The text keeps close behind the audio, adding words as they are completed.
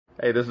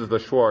Hey, this is the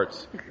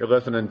Schwartz. You're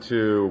listening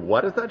to,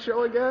 what is that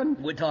show again?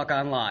 Wood Talk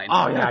Online.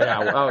 Oh,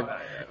 yeah.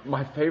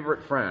 My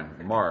favorite friend,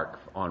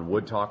 Mark, on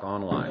Wood Talk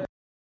Online.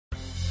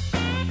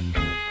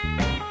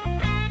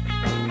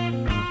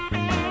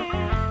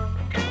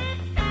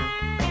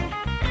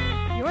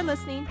 You're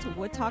listening to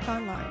Wood Talk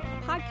Online,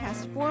 a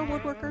podcast for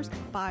woodworkers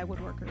by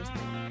woodworkers.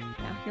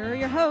 Now, here are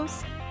your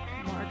hosts,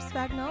 Mark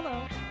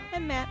Spagnolo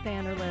and Matt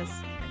Vanderlis,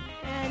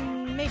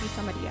 and maybe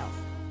somebody else.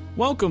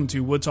 Welcome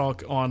to Wood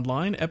Talk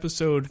Online,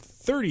 episode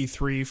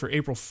 33 for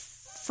April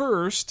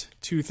 1st,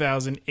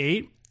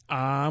 2008.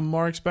 I'm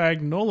Mark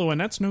Spagnolo, and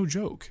that's no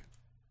joke.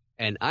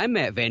 And I'm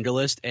Matt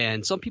Vanderlist,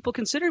 and some people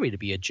consider me to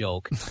be a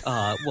joke.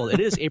 Well, it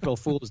is April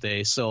Fool's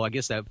Day, so I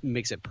guess that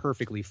makes it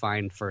perfectly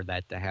fine for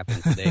that to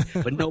happen today.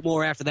 But no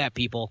more after that,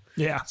 people.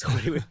 Yeah. So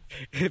anyway,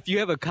 if you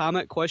have a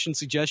comment, question,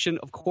 suggestion,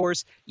 of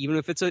course, even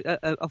if it's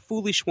a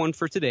foolish one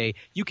for today,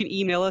 you can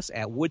email us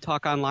at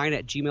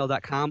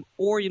woodtalkonline@gmail.com,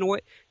 or you know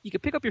what? You can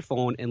pick up your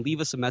phone and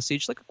leave us a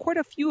message like quite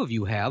a few of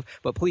you have.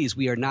 But please,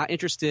 we are not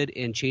interested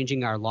in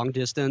changing our long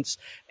distance,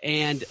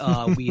 and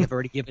we have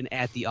already given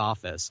at the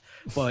office.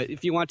 But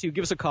if you want to,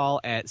 give us a call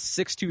at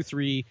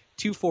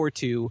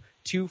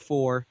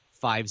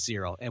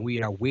 623-242-2450, and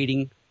we are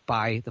waiting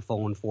by the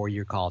phone for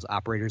your calls.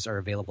 Operators are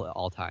available at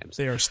all times.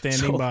 They are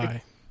standing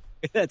by.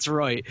 That's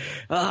right.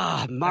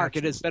 Mark,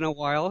 it has been a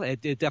while.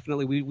 It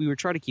definitely, we were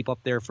trying to keep up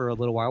there for a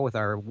little while with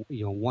our,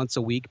 once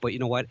a week. But you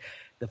know what?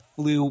 The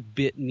flu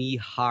bit me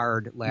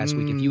hard last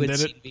week. If you had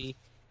seen me,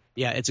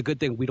 yeah, it's a good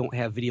thing we don't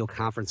have video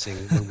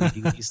conferencing when we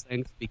do these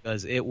things,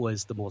 because it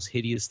was the most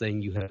hideous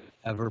thing you have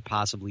ever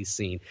possibly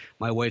seen.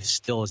 My wife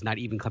still is not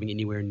even coming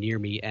anywhere near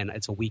me, and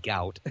it's a week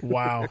out.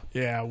 Wow.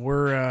 Yeah,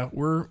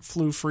 we're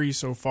flu free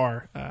so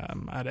far.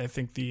 I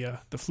think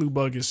the flu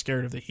bug is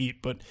scared of the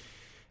heat, but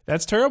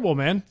that's terrible,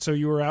 man. So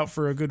you were out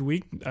for a good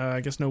week. I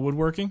guess no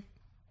woodworking?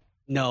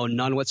 No,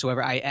 none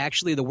whatsoever.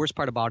 The worst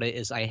part about it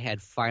is I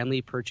had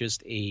finally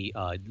purchased a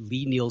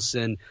Lee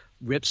Nielsen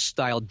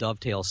Rip-style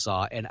dovetail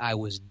saw, and I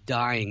was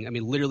dying. I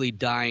mean, literally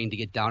dying to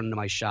get down into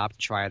my shop to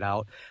try it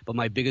out. But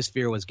my biggest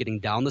fear was getting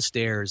down the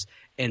stairs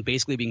and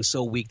basically being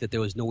so weak that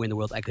there was no way in the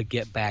world I could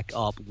get back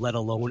up, let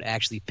alone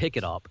actually pick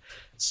it up.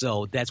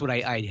 So that's what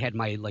I had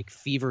my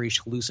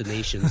feverish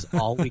hallucinations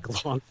all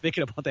week long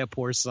thinking about that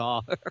poor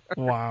saw.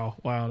 Wow,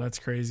 that's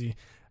crazy.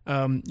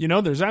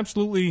 There's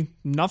absolutely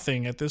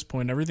nothing at this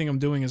point. Everything I'm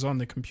doing is on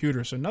the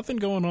computer, so nothing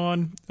going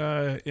on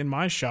in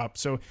my shop.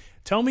 So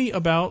tell me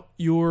about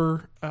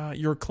your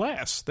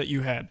class that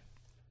you had.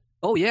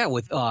 Oh yeah,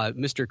 with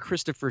Mr.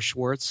 Christopher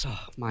Schwartz,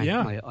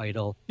 my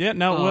idol. Yeah.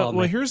 Now,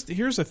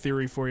 here's a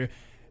theory for you.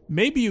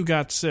 Maybe you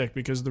got sick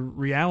because the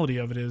reality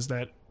of it is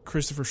that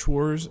Christopher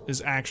Schwartz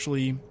is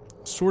actually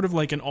sort of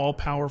like an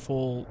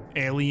all-powerful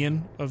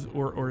alien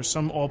or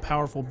some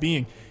all-powerful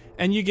being.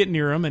 And you get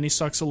near him, and he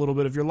sucks a little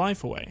bit of your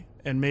life away.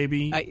 And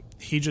maybe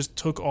he just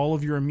took all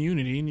of your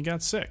immunity, and you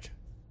got sick.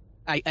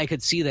 I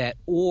could see that.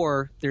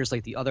 Or there's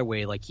the other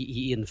way,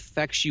 he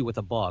infects you with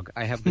a bug.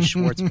 I have the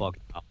Schwartz bug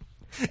now.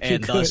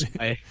 And thus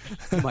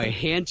my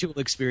hand tool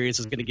experience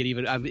is going to get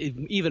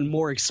even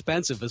more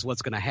expensive is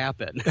what's going to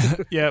happen.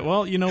 Yeah,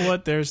 well, you know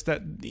what? There's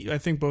that. I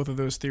think both of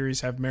those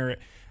theories have merit.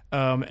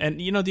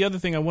 And the other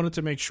thing I wanted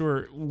to make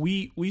sure,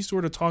 we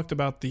sort of talked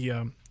about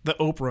the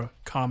Oprah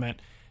comment.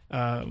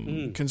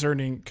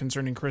 Concerning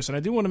Chris, and I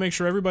do want to make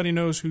sure everybody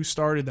knows who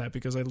started that,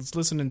 because I was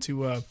listening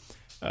to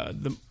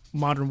the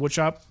Modern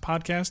Woodshop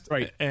podcast,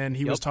 right? And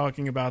he was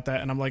talking about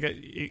that, and I'm like,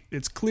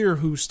 it's clear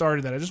who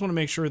started that. I just want to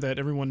make sure that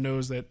everyone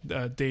knows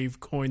that Dave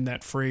coined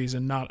that phrase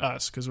and not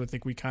us, because I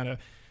think we kind of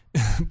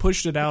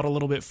pushed it out a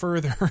little bit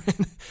further.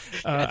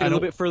 A little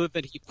bit further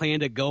than he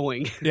planned it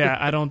going. Yeah,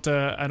 I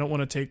don't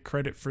want to take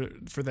credit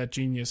for that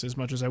genius as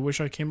much as I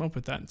wish I came up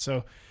with that.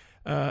 So,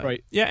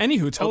 right. Yeah.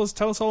 Anywho, tell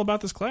us all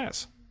about this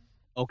class.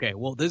 Okay,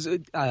 well, this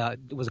it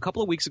was a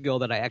couple of weeks ago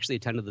that I actually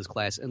attended this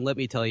class, and let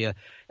me tell you,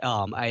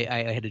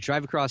 I had to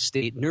drive across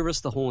state, nervous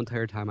the whole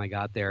entire time I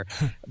got there.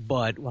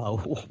 But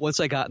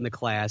once I got in the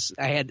class,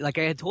 I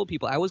had told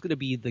people I was going to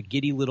be the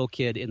giddy little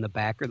kid in the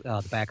back of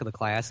the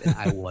class, and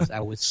I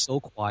was so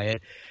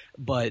quiet.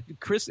 But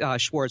Chris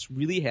Schwartz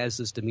really has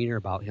this demeanor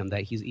about him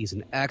that he's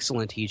an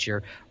excellent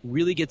teacher,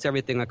 really gets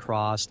everything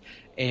across,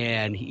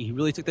 and he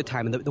really took the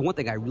time. And the one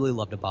thing I really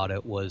loved about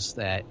it was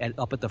that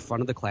up at the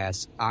front of the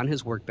class, on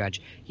his workbench,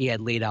 he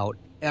had laid out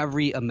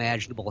every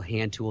imaginable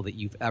hand tool that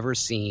you've ever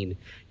seen,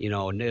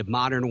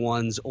 modern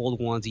ones,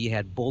 old ones. He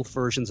had both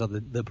versions of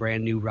the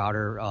brand new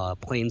router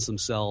planes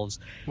themselves.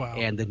 Wow.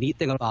 And the neat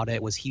thing about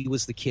it was he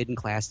was the kid in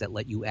class that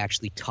let you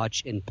actually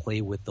touch and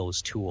play with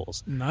those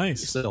tools.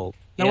 Nice. So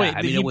now, wait,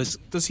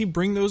 does he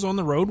bring those on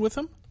the road with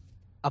him?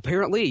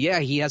 Apparently, yeah.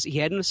 He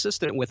had an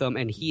assistant with him,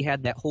 and he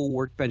had that whole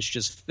workbench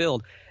just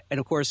filled. And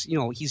of course,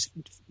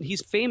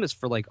 he's famous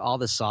for all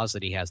the saws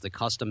that he has, the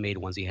custom made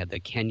ones. He had the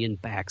Kenyon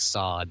back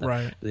saw,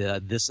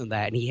 the this and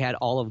that, and he had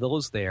all of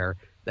those there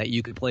that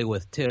you could play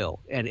with too.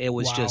 And it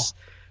was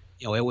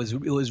it was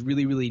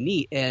really, really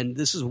neat. And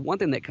this is one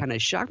thing that kind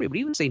of shocked me. But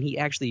he was saying he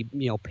actually,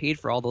 paid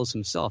for all those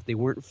himself. They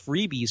weren't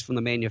freebies from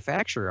the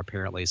manufacturer,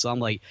 apparently. So I'm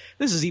like,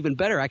 this is even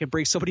better. I could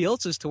break somebody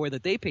else's toy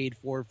that they paid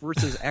for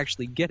versus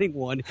actually getting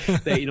one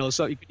that,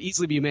 so it could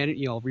easily be,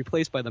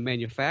 replaced by the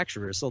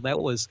manufacturer. So that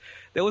was,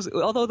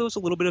 although there was a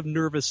little bit of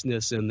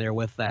nervousness in there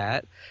with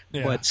that,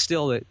 but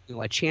still,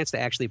 a chance to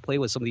actually play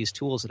with some of these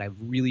tools that I've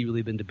really,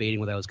 really been debating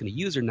whether I was going to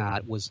use or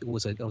not was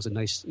a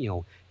nice,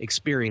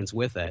 experience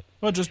with it.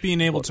 Well, just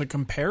being able to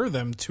compare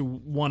them to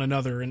one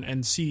another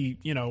and see,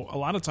 a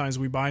lot of times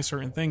we buy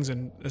certain things,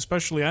 and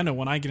especially I know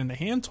when I get into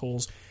hand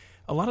tools,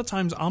 a lot of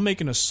times I'll make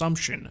an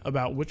assumption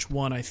about which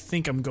one I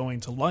think I'm going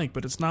to like,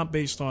 but it's not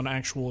based on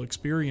actual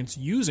experience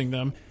using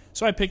them.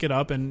 So I pick it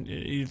up and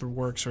it either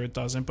works or it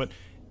doesn't, but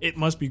it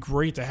must be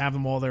great to have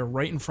them all there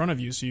right in front of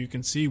you so you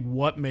can see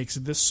what makes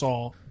this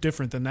saw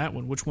different than that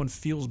one, which one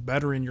feels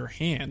better in your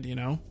hand,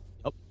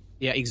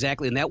 Yeah,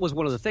 exactly. And that was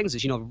one of the things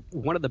is,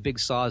 one of the big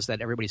saws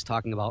that everybody's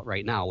talking about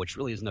right now, which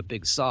really isn't a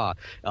big saw.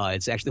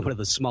 It's actually one of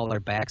the smaller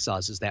back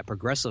saws, is that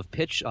progressive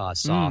pitch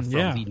saw from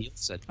Lee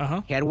Nielsen.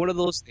 Had one of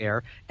those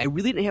there. I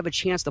really didn't have a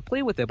chance to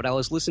play with it, but I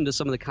was listening to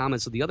some of the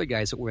comments of the other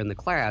guys that were in the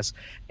class,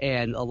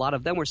 and a lot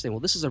of them were saying,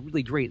 well, this is a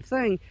really great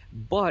thing.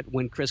 But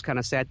when Chris kind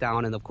of sat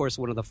down, and of course,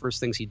 one of the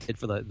first things he did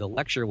for the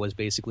lecture was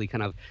basically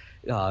kind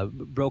of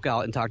broke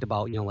out and talked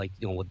about,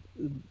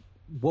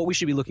 what we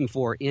should be looking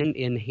for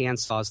in hand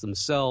saws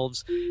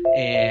themselves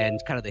and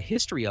kind of the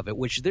history of it,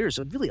 which there's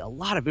really a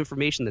lot of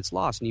information that's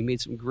lost. And you made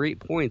some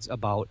great points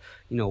about,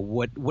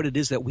 what it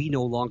is that we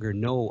no longer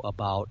know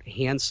about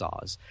hand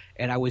saws.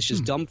 And I was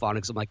just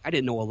dumbfounded because I'm like, I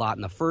didn't know a lot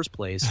in the first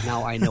place.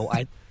 Now I know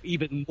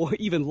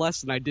even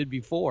less than I did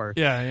before.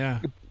 Yeah.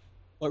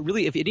 But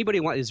really, if anybody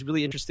is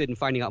really interested in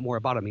finding out more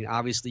about it,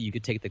 obviously you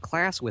could take the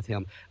class with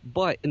him.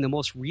 But in the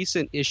most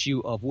recent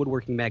issue of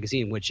Woodworking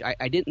Magazine, which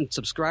I didn't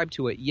subscribe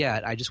to it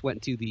yet, I just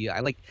went to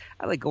I like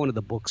going to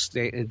the book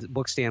stand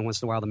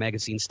once in a while, the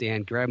magazine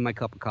stand, grabbing my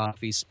cup of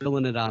coffee,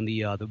 spilling it on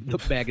the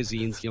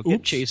magazines,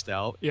 get chased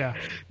out. Yeah.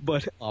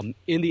 But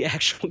in the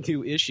actual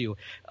new issue,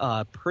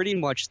 pretty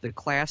much the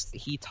class that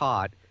he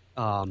taught,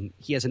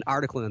 he has an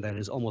article in that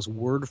is almost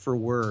word for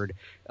word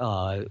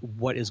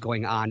what is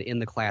going on in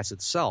the class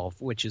itself,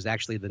 which is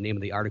actually the name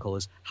of the article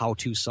is How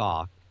to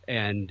Saw,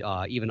 and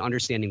even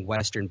understanding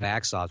Western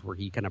back saws, where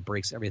he kind of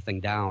breaks everything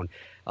down.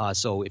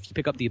 So if you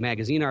pick up the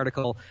magazine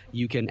article,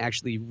 you can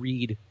actually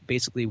read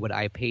basically what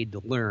I paid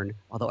to learn.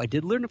 Although I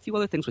did learn a few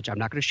other things, which I'm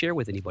not going to share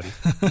with anybody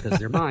because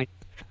they're mine.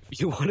 If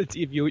you want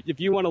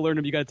to learn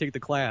them, you got to take the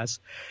class.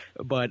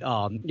 But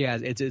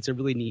it's a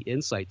really neat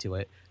insight to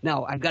it.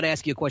 Now I've got to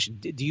ask you a question.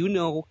 Do you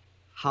know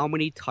how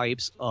many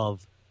types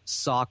of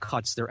saw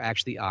cuts there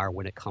actually are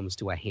when it comes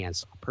to a hand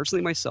saw?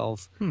 Personally,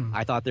 myself,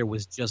 I thought there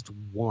was just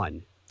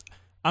one.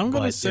 I'm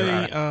going to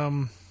say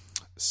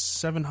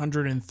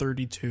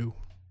 732.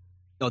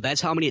 No,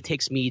 that's how many it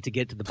takes me to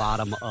get to the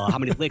bottom. How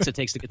many licks it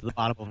takes to get to the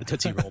bottom of a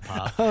Tootsie Roll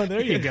Pop. Oh,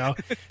 there you go.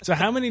 So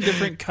how many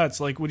different cuts?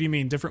 Like, what do you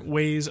mean? Different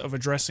ways of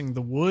addressing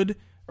the wood,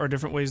 or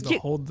different ways to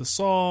hold the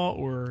saw,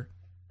 or?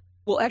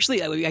 Well,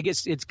 actually, I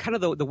guess it's kind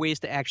of the ways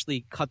to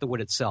actually cut the wood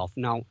itself.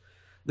 Now,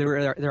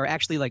 there are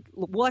actually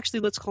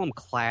let's call them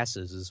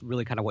classes is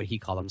really kind of what he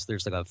called them. So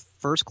there's like a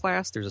first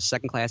class, there's a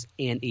second class,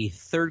 and a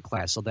third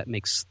class. So that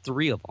makes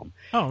three of them.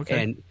 Oh,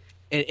 okay. And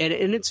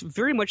it's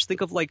very much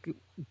think of like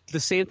the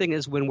same thing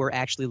as when we're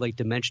actually like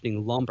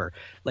dimensioning lumber.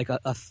 Like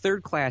a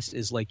third class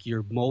is like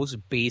your most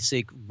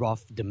basic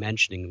rough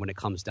dimensioning when it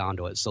comes down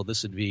to it. So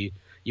this would be,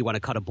 you want to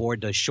cut a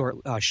board to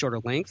shorter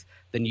length,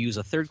 then you use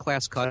a third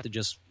class cut to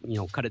just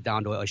cut it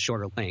down to a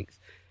shorter length.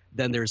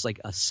 Then there's like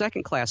a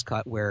second class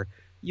cut where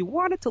you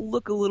want it to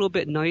look a little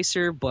bit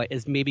nicer, but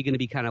it's maybe going to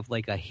be kind of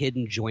like a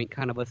hidden joint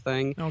kind of a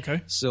thing. Okay.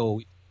 So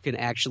you can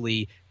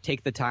actually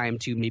take the time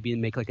to maybe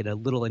make like a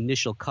little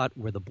initial cut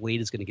where the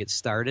blade is going to get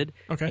started.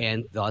 Okay.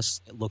 And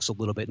thus it looks a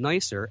little bit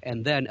nicer.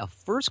 And then a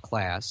first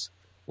class,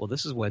 well,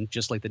 this is when,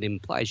 just like the name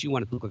implies, you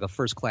want it to look like a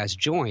first class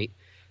joint.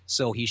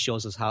 So he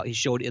shows us how he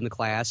showed in the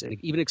class, and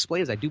even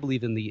explains, I do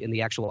believe in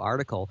the actual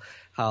article,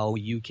 how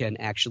you can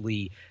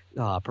actually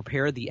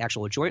prepare the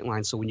actual joint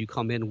line. So when you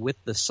come in with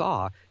the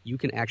saw, you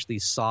can actually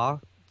saw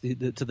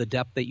to the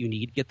depth that you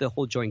need, get the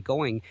whole joint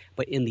going.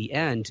 But in the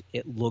end,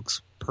 it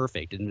looks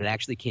perfect, and it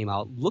actually came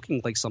out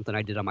looking like something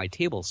I did on my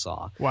table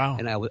saw. Wow!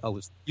 And I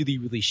was really,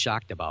 really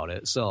shocked about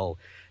it. So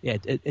yeah,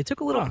 it took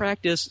a little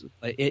practice.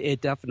 But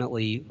it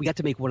definitely, we got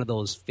to make one of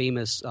those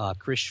famous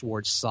Chris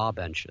Schwartz saw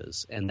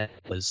benches, and that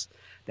was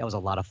a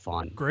lot of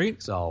fun.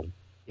 Great. So.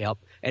 Yep.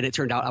 And it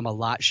turned out I'm a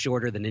lot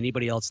shorter than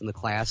anybody else in the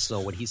class. So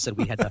when he said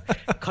we had to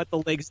cut the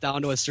legs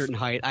down to a certain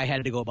height, I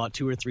had to go about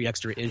 2 or 3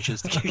 extra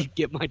inches to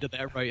get mine to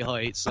that right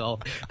height. So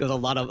there's a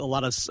lot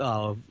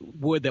of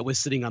wood that was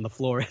sitting on the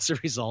floor as a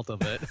result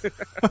of it.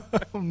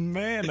 Oh,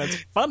 man, that's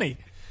funny.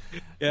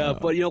 Yeah,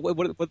 but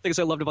one of the things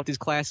I loved about these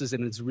classes,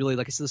 and it's really,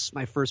 like I said, this is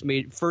my first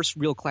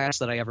real class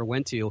that I ever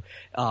went to.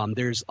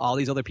 There's all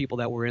these other people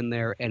that were in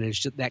there, and it's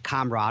just that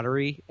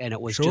camaraderie, and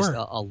it was just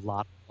a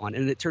lot of fun.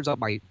 And it turns out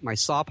my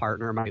saw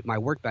partner, my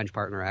workbench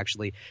partner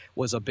actually,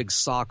 was a big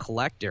saw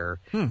collector.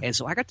 And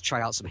so I got to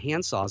try out some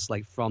hand saws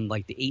like from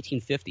like the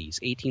 1850s,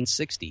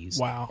 1860s.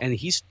 Wow. And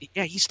he's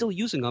still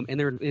using them, and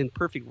they're in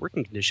perfect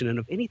working condition. And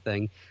if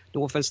anything,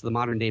 no offense to the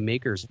modern day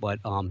makers, but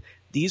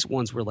these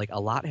ones were like a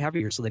lot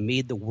heavier, so they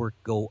made the work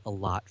go a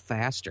lot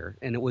faster.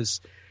 And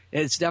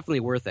it's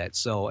definitely worth it.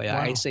 So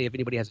I say if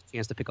anybody has a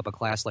chance to pick up a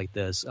class like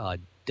this,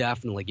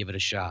 definitely give it a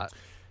shot.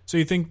 So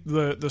you think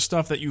the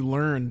stuff that you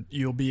learn,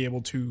 you'll be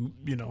able to,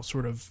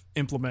 sort of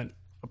implement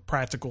a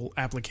practical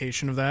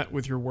application of that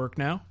with your work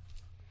now?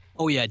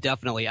 Oh, yeah,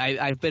 definitely.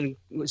 I've been,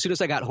 as soon as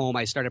I got home,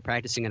 I started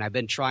practicing, and I've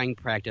been trying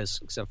practice,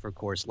 except for, of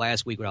course,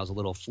 last week when I was a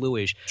little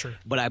fluish. Sure.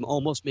 But I'm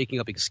almost making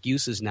up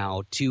excuses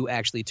now to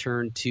actually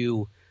turn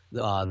to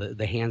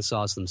the hand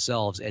saws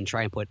themselves and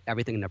try and put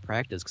everything into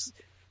practice. 'Cause,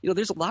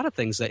 there's a lot of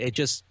things that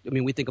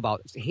we think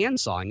about hand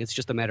sawing. It's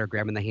just a matter of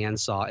grabbing the hand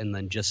saw and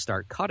then just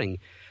start cutting.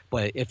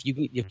 But if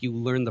you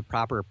learn the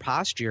proper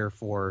posture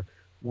for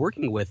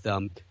working with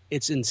them,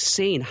 it's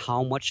insane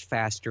how much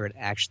faster it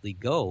actually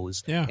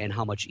goes and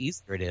how much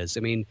easier it is. I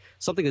mean,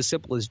 something as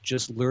simple as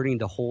just learning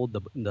to hold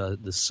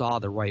the saw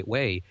the right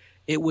way.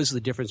 It was the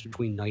difference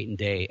between night and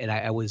day. And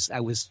I was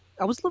a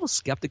little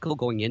skeptical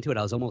going into it.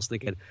 I was almost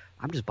thinking,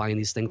 I'm just buying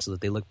these things so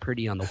that they look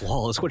pretty on the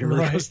wall is what it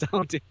really goes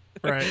down to.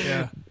 Right,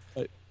 yeah.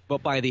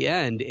 But by the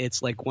end,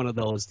 it's like one of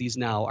those. These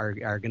now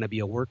are going to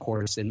be a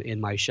workhorse in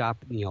my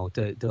shop,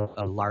 to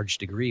a large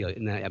degree.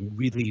 And I'm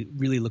really,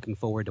 really looking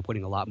forward to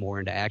putting a lot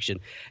more into action.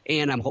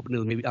 And I'm hoping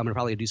to I'm going to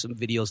probably do some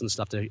videos and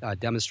stuff to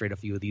demonstrate a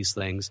few of these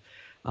things.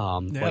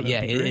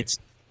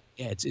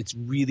 It's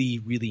really,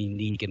 really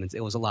unique, and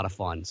it was a lot of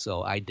fun.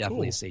 So I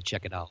definitely say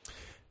check it out.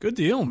 Good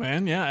deal,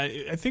 man. Yeah,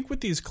 I think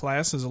with these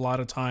classes, a lot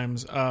of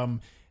times.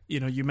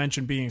 You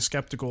mentioned being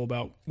skeptical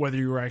about whether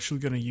you were actually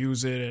going to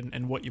use it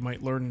and what you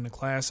might learn in the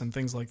class and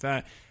things like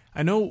that.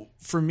 I know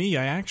for me,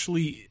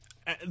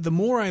 the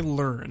more I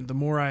learn, the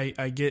more I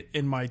get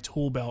in my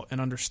tool belt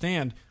and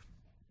understand.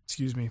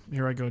 Excuse me,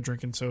 here I go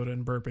drinking soda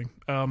and burping.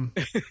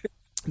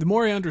 The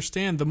more I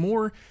understand, the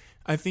more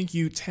I think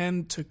you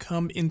tend to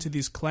come into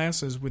these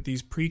classes with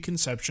these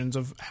preconceptions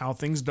of how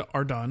things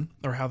are done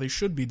or how they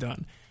should be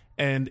done.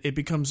 And it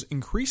becomes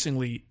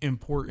increasingly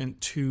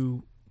important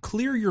to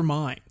clear your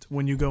mind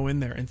when you go in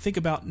there and think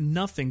about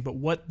nothing but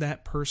what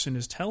that person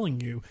is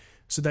telling you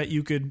so that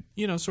you could,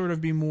 sort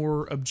of be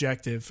more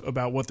objective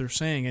about what they're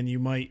saying. And you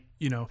might,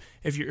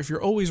 if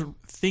you're always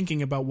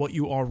thinking about what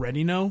you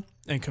already know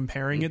and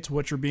comparing it to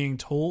what you're being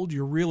told,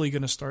 you're really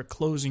going to start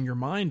closing your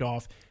mind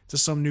off to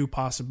some new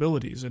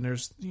possibilities. And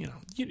there's,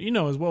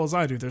 as well as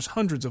I do, there's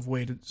hundreds of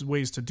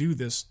ways to do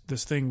this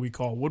thing we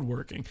call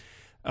woodworking.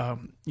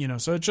 So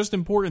it's just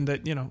important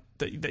that,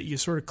 that you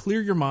sort of clear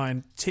your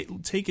mind,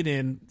 take it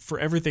in for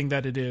everything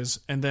that it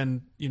is, and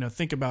then,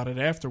 think about it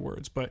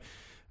afterwards. But,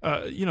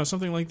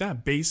 something like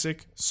that,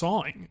 basic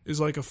sawing is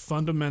like a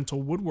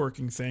fundamental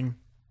woodworking thing.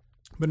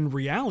 But in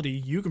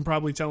reality, you can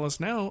probably tell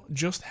us now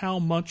just how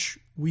much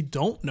we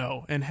don't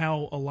know and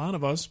how a lot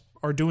of us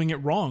are doing it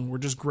wrong. We're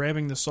just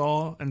grabbing the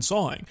saw and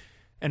sawing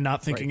and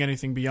not thinking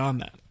anything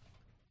beyond that.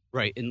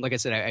 Right. And like I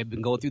said, I've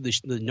been going through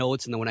the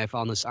notes, and then when I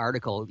found this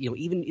article,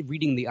 even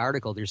reading the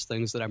article, there's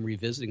things that I'm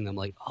revisiting them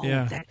like,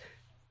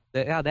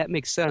 that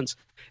makes sense.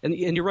 And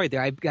you're right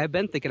there. I've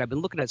been thinking, I've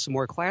been looking at some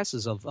more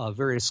classes of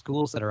various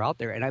schools that are out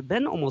there, and I've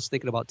been almost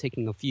thinking about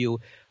taking a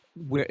few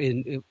where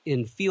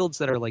in fields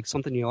that are like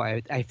something,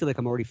 I feel like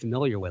I'm already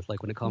familiar with,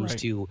 like when it comes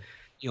to,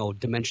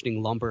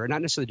 dimensioning lumber, or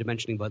not necessarily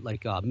dimensioning, but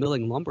like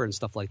milling lumber and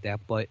stuff like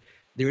that. But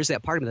there is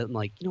that part of me that I'm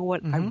like, you know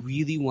what, I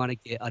really want to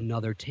get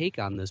another take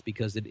on this,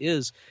 because if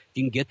you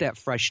can get that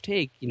fresh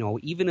take,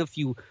 even if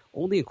you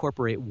only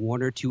incorporate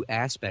one or two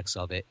aspects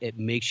of it, it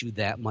makes you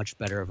that much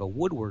better of a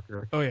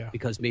woodworker. Oh, yeah.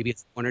 Because maybe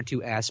it's one or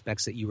two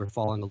aspects that you were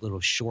falling a little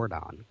short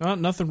on.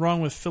 Nothing wrong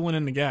with filling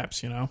in the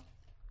gaps,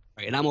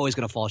 Right, and I'm always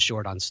going to fall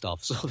short on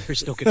stuff, so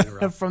there's no getting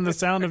around. From the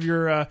sound of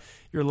your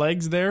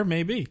legs there,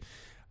 maybe.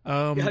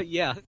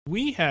 Yeah.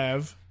 We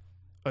have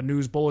a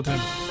news bulletin.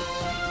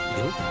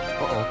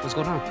 Uh-oh, what's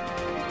going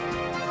on?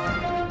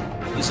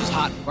 This is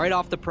hot right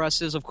off the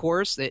presses, of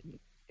course.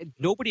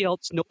 Nobody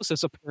else knows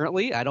this,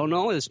 apparently. I don't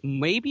know.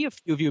 Maybe a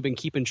few of you have been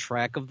keeping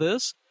track of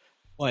this.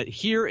 But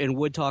here in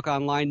Wood Talk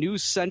Online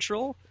News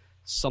Central,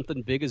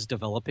 something big is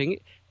developing,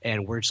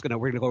 and we're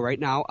gonna go right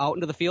now out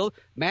into the field.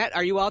 Matt,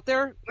 are you out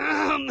there?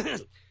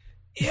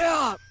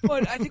 Yeah,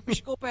 but I think we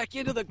should go back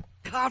into the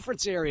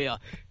conference area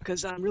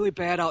because I'm really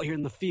bad out here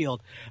in the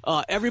field.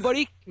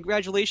 Everybody,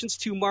 congratulations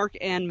to Mark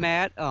and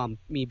Matt,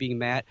 me being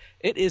Matt.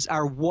 It is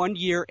our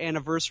 1-year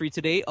anniversary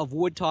today of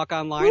Wood Talk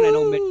Online. Woo! I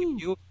know many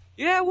of you,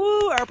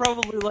 are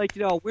probably like,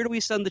 where do we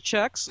send the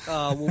checks?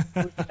 We'll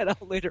work that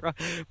out later on.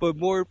 But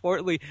more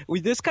importantly,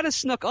 this kind of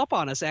snuck up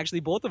on us,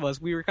 actually, both of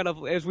us. We were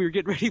as we were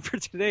getting ready for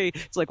today,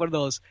 it's like one of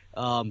those,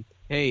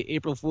 hey,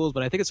 April Fools,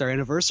 but I think it's our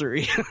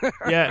anniversary.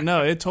 Yeah, no,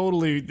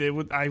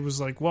 I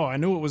was like, whoa, I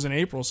knew it was in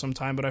April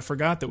sometime, but I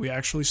forgot that we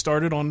actually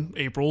started on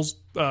April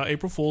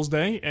Fool's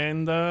Day,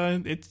 and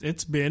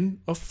it's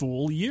been a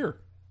full year.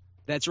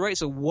 That's right.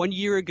 So 1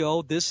 year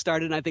ago, this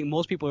started, and I think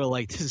most people are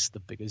like, this is the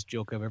biggest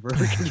joke I've ever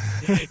heard.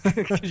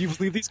 Can you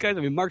believe these guys?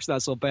 I mean, Mark's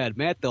not so bad.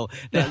 Matt, though,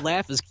 that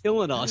laugh is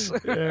killing us.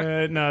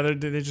 No,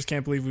 they just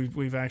can't believe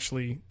we've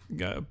actually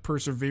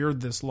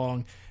persevered this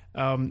long.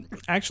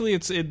 Actually,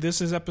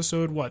 this is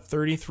episode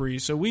 33.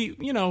 So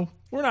we're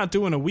not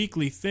doing a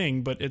weekly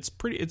thing, but it's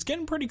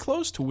getting pretty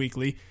close to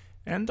weekly,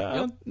 and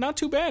not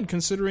too bad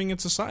considering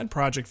it's a side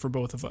project for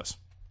both of us.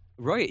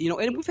 Right,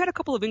 and we've had a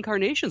couple of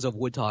incarnations of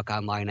Wood Talk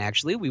Online.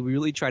 Actually, we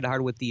really tried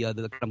hard with the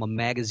kind of a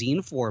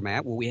magazine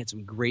format where we had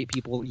some great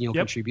people,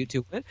 contribute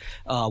to it.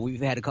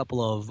 We've had a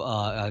couple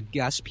of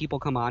guest people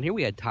come on here.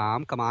 We had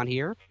Tom come on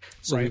here,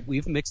 so right.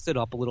 we've mixed it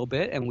up a little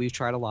bit, and we've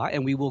tried a lot,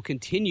 and we will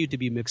continue to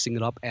be mixing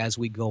it up as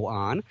we go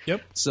on.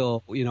 Yep.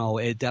 So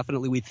it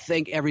definitely, we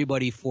thank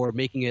everybody for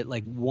making it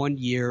like 1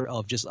 year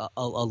of just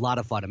a lot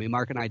of fun. I mean,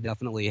 Mark and I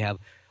definitely have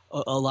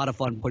a lot of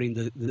fun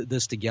putting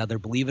this together.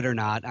 Believe it or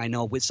not, I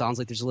know it sounds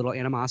like there's a little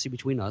animosity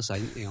between us.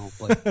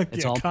 But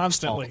it's all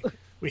constantly.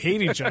 We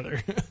hate each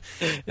other.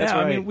 That's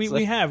right. I mean,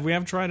 we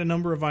have tried a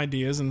number of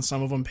ideas, and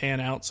some of them pan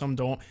out, some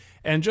don't.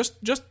 And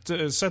just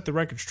to set the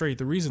record straight,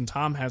 the reason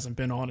Tom hasn't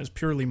been on is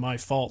purely my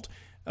fault.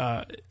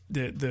 As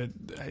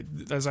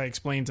I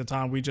explained to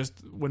Tom,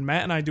 when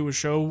Matt and I do a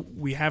show,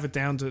 we have it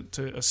down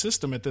to a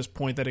system at this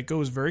point that it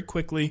goes very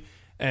quickly.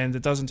 And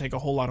it doesn't take a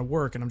whole lot of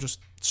work. And I'm just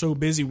so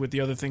busy with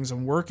the other things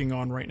I'm working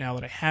on right now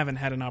that I haven't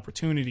had an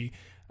opportunity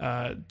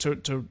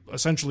to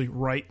essentially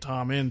write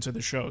Tom into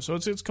the show. So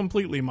it's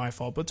completely my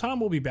fault. But Tom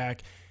will be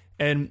back.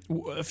 And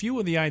a few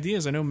of the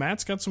ideas, I know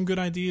Matt's got some good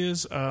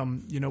ideas.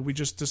 We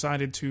just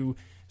decided to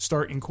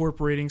start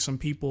incorporating some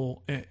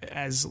people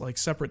as like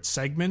separate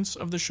segments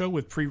of the show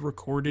with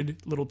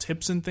pre-recorded little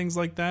tips and things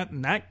like that.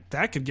 And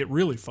that could get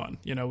really fun.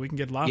 We can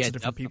get lots of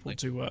different definitely.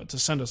 people to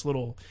send us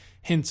little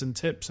hints and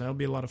tips. That'll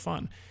be a lot of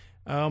fun.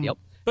 Yep.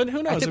 But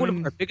who knows? I think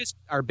one of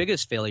our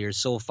biggest failures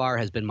so far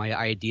has been my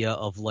idea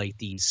of like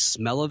the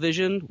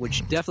smell-o-vision,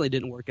 which definitely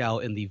didn't work out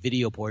in the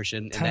video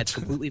portion, and that's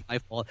completely my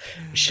fault.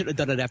 I should have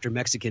done it after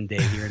Mexican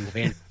Day here in the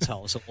Vander's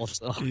house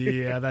also.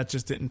 Yeah, that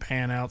just didn't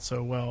pan out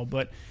so well.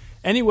 But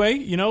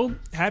anyway,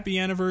 happy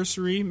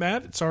anniversary,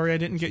 Matt. Sorry I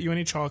didn't get you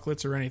any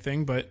chocolates or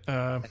anything, but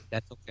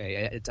that's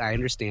okay. I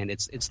understand.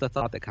 It's the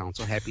thought that counts.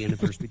 So happy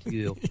anniversary to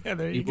you. Yeah,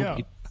 there you go.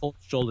 Cold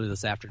shoulder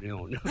this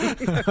afternoon.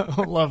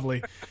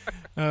 Lovely.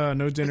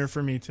 No dinner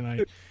for me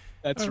tonight.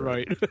 That's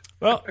right.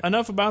 Well,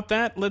 enough about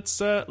that. Let's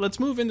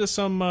move into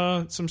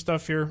some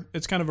stuff here.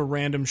 It's kind of a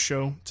random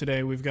show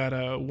today. We've got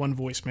one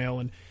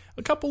voicemail and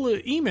a couple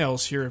of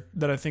emails here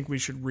that I think we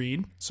should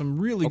read. Some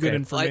really good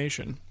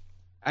information.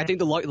 I think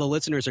the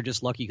listeners are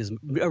just lucky because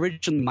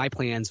originally my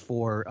plans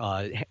for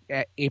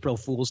April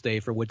Fool's Day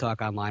for Wood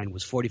Talk Online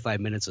was 45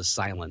 minutes of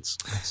silence.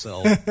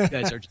 So you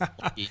guys are just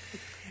lucky.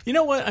 You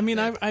know what? I mean,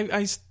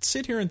 I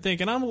sit here and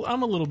think, and I'm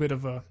a little bit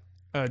of a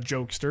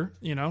jokester.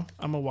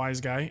 I'm a wise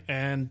guy,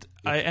 and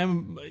I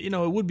am. It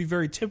would be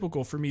very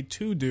typical for me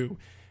to do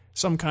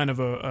some kind of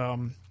a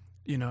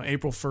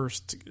April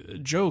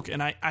 1st joke,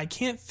 and I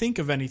can't think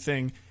of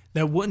anything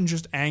that wouldn't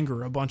just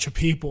anger a bunch of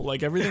people.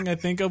 Like everything I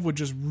think of would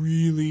just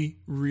really,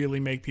 really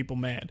make people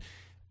mad.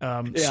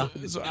 So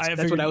that's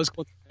what I was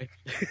going to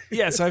say.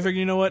 Yeah, so I figured,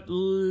 you know what?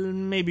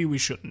 Maybe we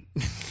shouldn't.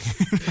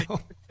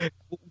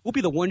 We'll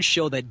be the one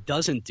show that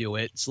doesn't do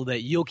it so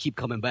that you'll keep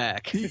coming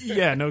back.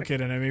 Yeah, no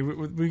kidding. I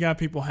mean, we got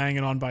people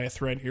hanging on by a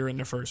thread here in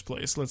the first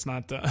place. Let's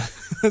not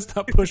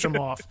push them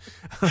off.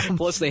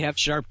 Plus, they have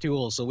sharp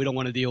tools, so we don't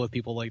want to deal with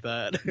people like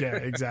that. Yeah,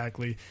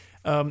 exactly.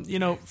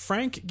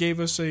 Frank gave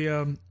us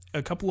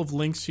a couple of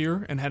links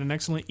here and had an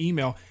excellent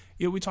email.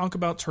 We talk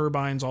about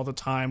turbines all the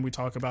time. We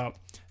talk about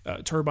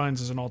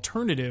turbines as an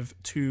alternative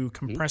to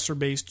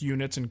compressor-based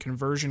units and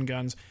conversion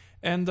guns.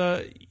 And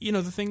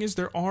the thing is,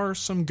 there are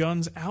some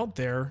guns out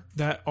there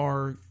that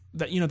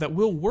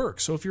will work.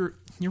 So if you're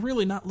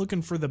really not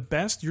looking for the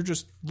best, you're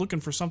just looking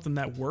for something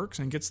that works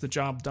and gets the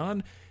job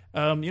done.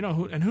 And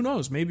who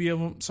knows? Maybe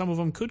some of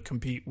them could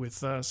compete with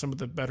some of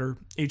the better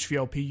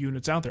HVLP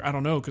units out there. I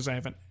don't know because I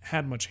haven't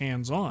had much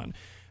hands-on.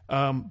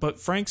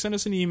 But Frank sent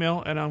us an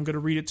email, and I'm going to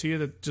read it to you.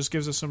 That just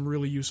gives us some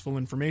really useful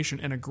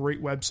information and a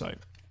great website.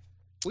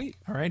 Sweet.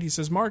 All right. He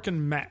says, Mark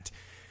and Matt,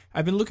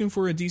 I've been looking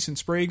for a decent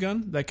spray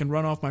gun that can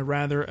run off my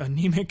rather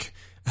anemic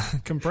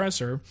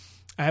compressor.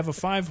 I have a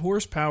 5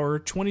 horsepower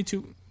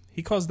 22.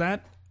 He calls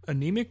that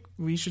anemic?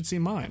 We should see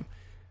mine.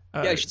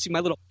 Yeah, you should see my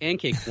little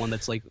pancake one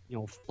that's like,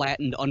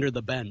 flattened under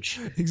the bench.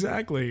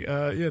 Exactly.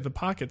 The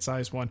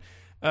pocket-sized one.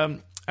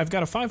 I've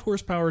got a 5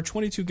 horsepower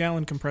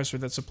 22-gallon compressor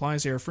that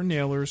supplies air for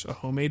nailers, a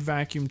homemade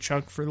vacuum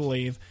chuck for the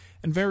lathe,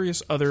 and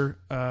various other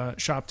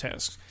shop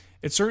tasks.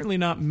 It's certainly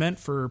not meant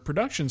for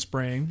production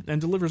spraying and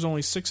delivers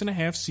only 6.5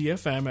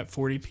 CFM at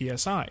 40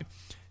 psi.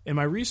 In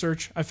my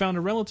research, I found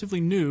a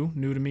relatively new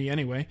to me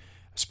anyway,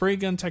 spray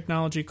gun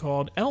technology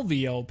called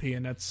LVLP,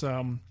 and that's,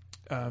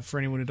 for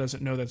anyone who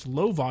doesn't know, that's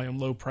low volume,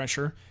 low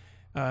pressure,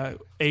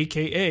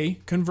 aka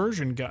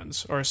conversion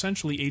guns, are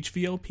essentially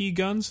HVLP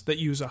guns that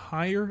use a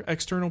higher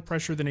external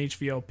pressure than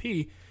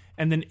HVLP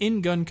and then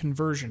in-gun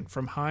conversion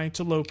from high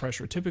to low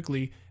pressure,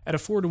 typically at a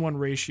 4-to-1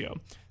 ratio.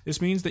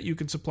 This means that you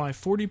can supply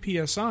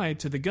 40 psi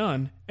to the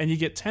gun, and you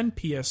get 10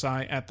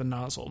 psi at the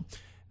nozzle.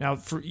 Now,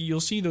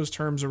 you'll see those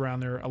terms around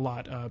there a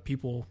lot.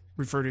 People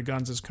refer to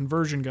guns as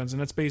conversion guns,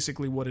 and that's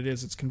basically what it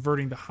is. It's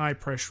converting the high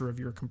pressure of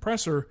your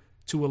compressor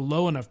to a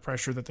low enough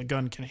pressure that the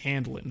gun can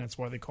handle it, and that's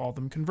why they call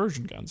them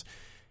conversion guns.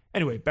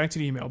 Anyway, back to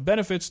the email.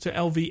 Benefits to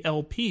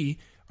LVLP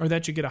are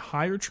that you get a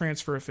higher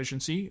transfer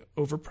efficiency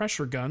over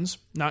pressure guns,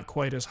 not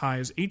quite as high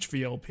as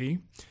HVLP,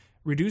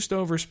 reduced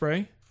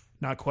overspray,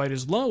 not quite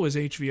as low as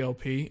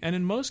HVLP, and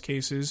in most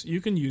cases, you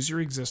can use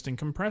your existing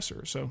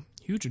compressor. So,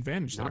 huge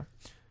advantage there.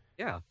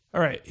 Yeah.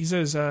 All right. He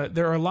says,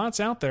 there are lots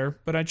out there,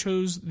 but I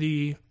chose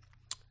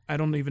I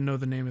don't even know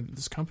the name of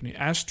this company,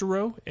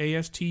 Asturo,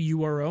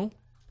 ASTURO,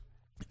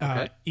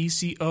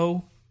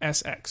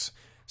 ECOSX.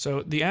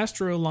 So the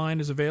Astro line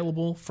is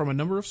available from a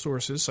number of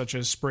sources, such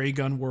as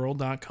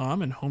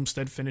SprayGunWorld.com and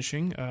Homestead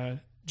Finishing,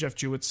 Jeff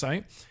Jewett's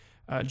site.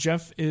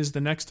 Jeff is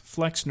the next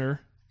Flexner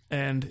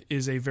and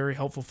is a very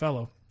helpful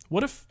fellow.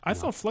 What if I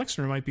thought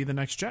Flexner might be the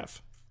next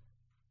Jeff?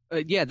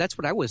 Yeah, that's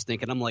what I was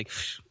thinking. I'm like,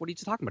 what are you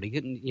talking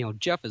about?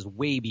 Jeff is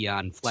way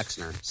beyond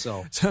Flexner.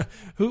 So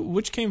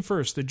which came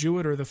first, the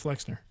Jewett or the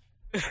Flexner?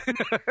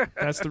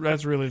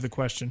 That's really the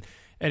question.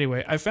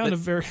 Anyway, I found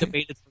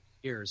debated for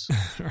years.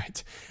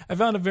 Right. I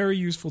found a very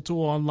useful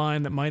tool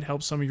online that might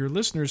help some of your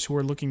listeners who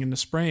are looking into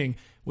spraying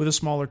with a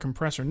smaller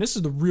compressor. And this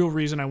is the real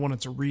reason I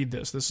wanted to read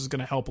this. This is going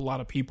to help a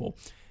lot of people.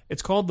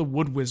 It's called the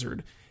Wood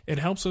Wizard. It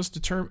helps us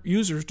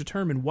users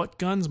determine what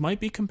guns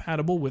might be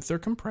compatible with their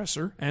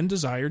compressor and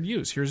desired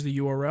use. Here's the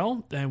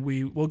URL, and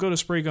we'll go to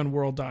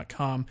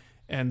spraygunworld.com,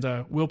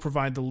 and we'll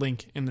provide the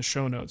link in the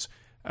show notes.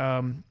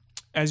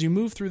 As you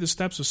move through the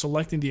steps of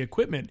selecting the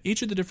equipment,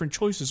 each of the different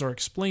choices are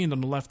explained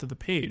on the left of the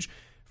page.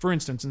 For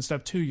instance, in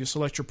step 2, you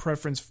select your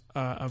preference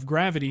of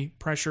gravity,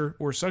 pressure,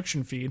 or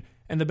suction feed,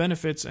 and the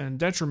benefits and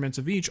detriments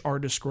of each are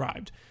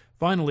described.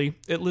 Finally,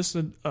 it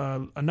listed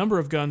a number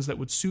of guns that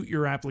would suit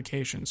your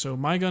application. So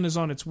my gun is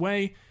on its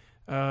way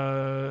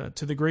to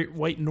the Great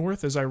White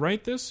North as I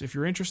write this. If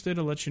you're interested,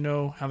 I'll let you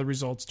know how the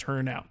results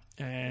turn out.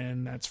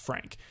 And that's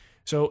Frank.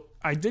 So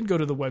I did go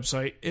to the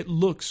website. It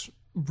looks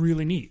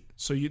really neat.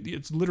 So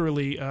it's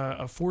literally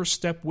a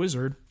 4-step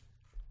wizard.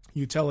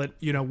 You tell it,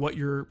 what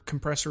your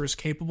compressor is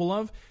capable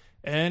of,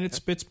 and it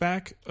spits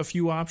back a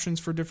few options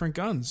for different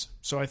guns.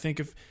 So I think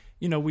if,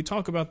 we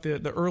talk about the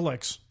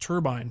Erlex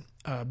turbine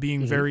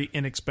being very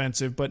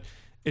inexpensive, but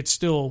it's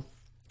still,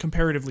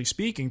 comparatively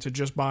speaking, to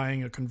just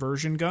buying a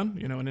conversion gun,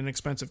 an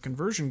inexpensive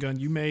conversion gun,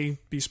 you may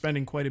be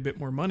spending quite a bit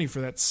more money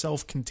for that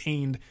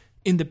self-contained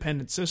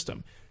independent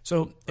system.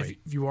 So if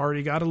you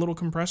already got a little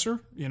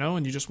compressor,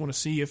 and you just want to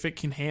see if it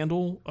can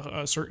handle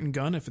a certain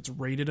gun, if it's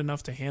rated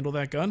enough to handle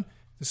that gun,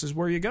 this is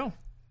where you go.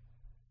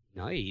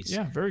 Nice.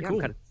 Yeah, very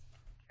cool.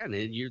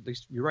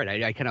 You're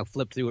right. I kind of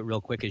flipped through it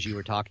real quick as you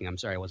were talking. I'm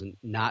sorry I wasn't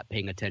not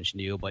paying attention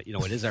to you, but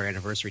it is our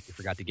anniversary. You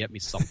forgot to get me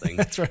something.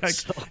 That's right.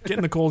 So.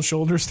 Getting the cold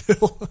shoulder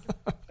still.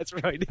 That's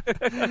right.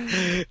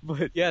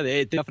 But yeah,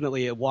 it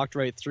definitely walked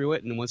right through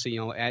it, and once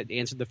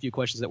answered the few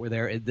questions that were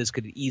there, this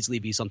could easily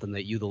be something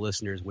that you, the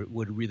listeners,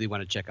 would really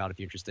want to check out if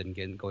you're interested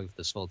in going for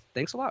this. So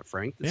thanks a lot,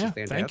 Frank. This is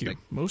fantastic. Thank you.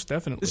 Most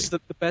definitely. This is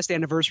the best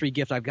anniversary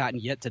gift I've gotten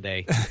yet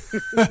today.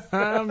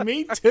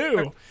 Me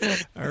too.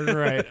 All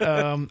right.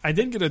 I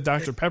did get a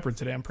Dr. Pepper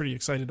today. I'm pretty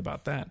excited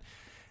about that.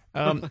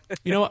 I'll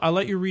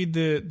let you read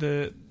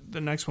the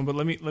next one, but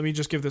let me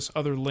just give this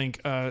other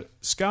link.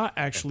 Scott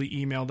actually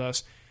emailed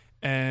us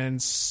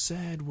and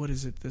said, what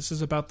is it? This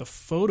is about the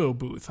photo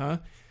booth, huh?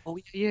 Oh,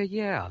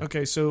 yeah.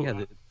 Okay,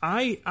 so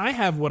I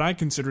have what I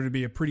consider to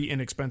be a pretty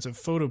inexpensive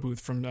photo booth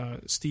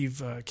from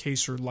Steve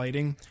Kaser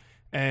Lighting,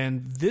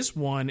 and this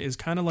one is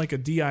kind of like a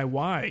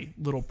DIY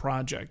little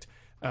project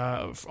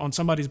on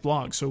somebody's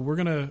blog. So we're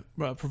going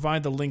to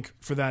provide the link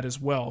for that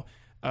as well.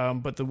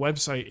 But the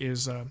website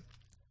is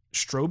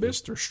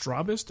Strobist or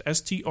Strobist,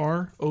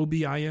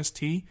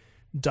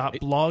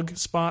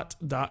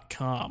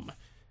 strobist.blogspot.com.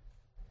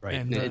 Right.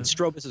 And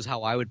Strobist is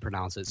how I would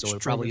pronounce it, so Strobist.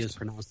 It probably is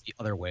pronounced the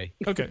other way.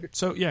 Okay.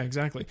 So, yeah,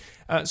 exactly.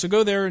 So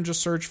go there and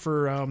just search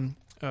for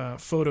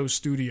Photo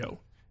Studio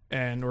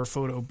or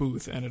Photo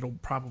Booth, and it'll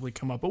probably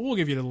come up. But we'll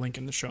give you the link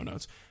in the show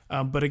notes.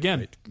 But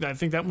again, I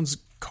think that one's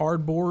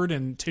cardboard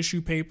and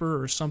tissue paper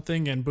or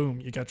something, and boom,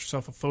 you got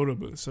yourself a photo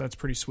booth. So that's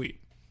pretty sweet.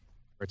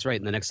 That's right.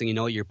 And the next thing you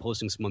know, you're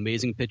posting some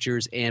amazing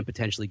pictures and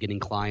potentially getting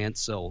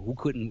clients. So who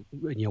couldn't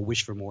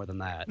wish for more than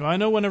that? Well, I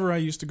know whenever I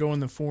used to go in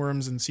the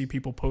forums and see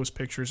people post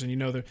pictures, and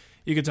you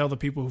could tell the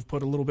people who've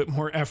put a little bit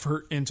more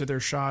effort into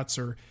their shots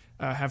or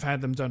have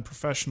had them done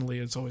professionally,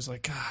 it's always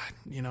like, God,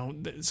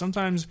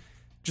 sometimes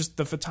just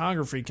the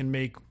photography can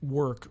make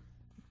work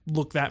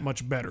look that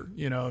much better.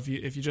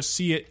 If you just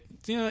see it,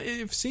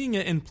 if seeing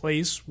it in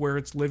place where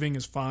it's living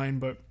is fine,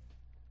 but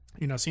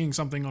seeing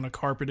something on a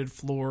carpeted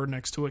floor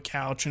next to a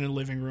couch in a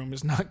living room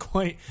is not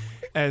quite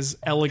as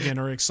elegant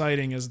or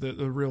exciting as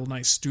the real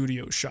nice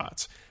studio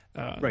shots.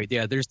 Right,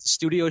 yeah. There's the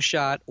studio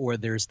shot, or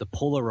there's the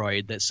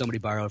Polaroid that somebody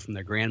borrowed from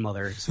their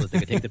grandmother so that they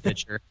could take the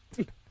picture.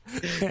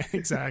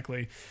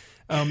 Exactly.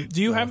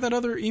 Do you have that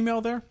other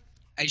email there?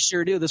 I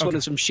sure do. This one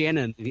is from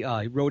Shannon. He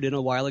wrote in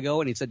a while ago,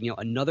 and he said,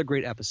 another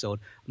great episode.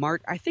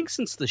 Mark, I think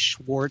since the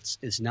Schwartz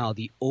is now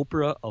the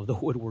Oprah of the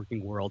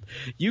woodworking world,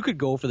 you could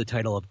go for the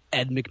title of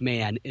Ed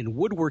McMahon in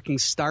Woodworking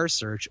Star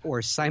Search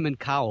or Simon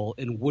Cowell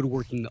in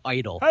Woodworking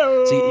Idol.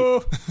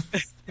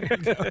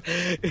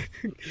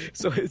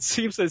 So it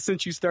seems that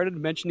since you started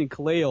mentioning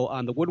Kaleo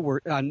on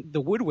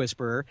the Wood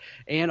Whisperer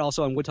and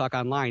also on Wood Talk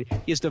Online,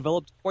 he has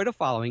developed quite a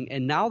following.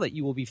 And now that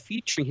you will be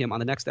featuring him on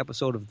the next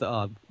episode of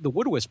the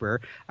Wood Whisperer,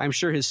 I'm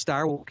sure his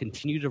star will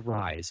continue to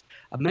rise.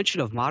 A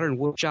mention of modern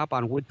woodshop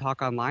on Wood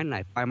Talk Online, and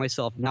I find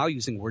myself now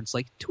using words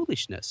like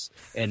toolishness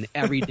in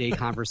everyday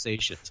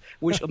conversations,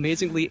 which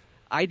amazingly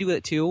I do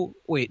it too.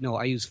 Wait, no,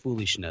 I use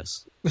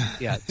foolishness.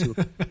 Yeah,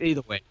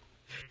 either way.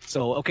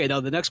 So, okay, now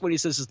the next one he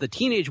says is the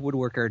teenage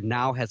woodworker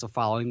now has a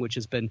following, which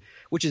is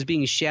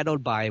being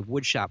shadowed by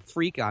Woodshop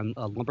Freak on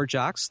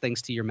Lumberjocks,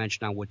 thanks to your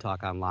mention on Wood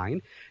Talk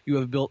Online. You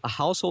have built a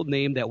household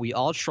name that we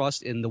all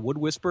trust in the Wood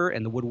Whisperer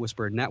and the Wood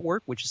Whisperer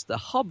Network, which is the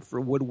hub for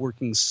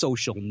woodworking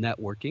social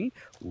networking.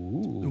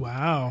 Ooh.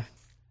 Wow.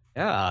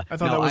 Yeah. I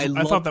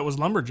thought that was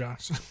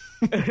Lumberjocks.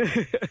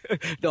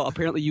 No,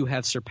 apparently you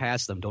have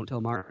surpassed them. Don't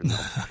tell Martin.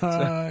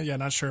 Yeah,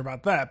 not sure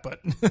about that, but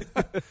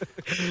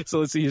So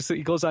let's see.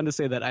 He goes on to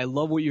say that I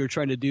love what you're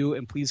trying to do,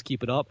 and please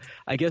keep it up.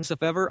 I guess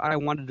if ever I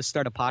wanted to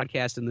start a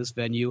podcast in this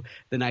venue,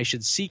 then I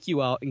should seek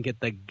you out and get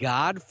the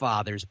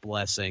Godfather's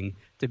blessing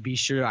to be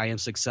sure I am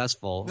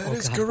succccessful. That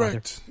is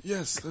correct.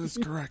 Yes, that is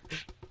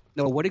correct.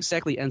 No, what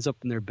exactly ends up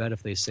in their bed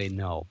if they say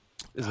no?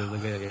 Is it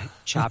like a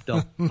chopped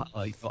up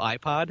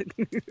iPod?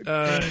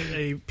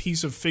 A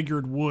piece of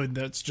figured wood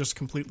that's just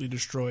completely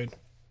destroyed.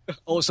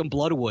 Oh, some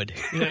bloodwood.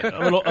 Yeah,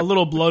 a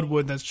little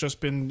bloodwood that's just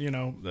been,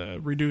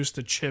 reduced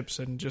to chips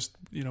and just,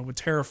 would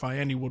terrify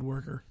any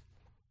woodworker.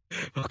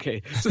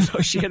 Okay, so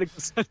Shannon,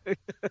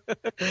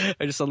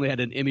 I just suddenly had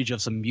an image of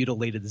some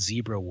mutilated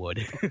zebra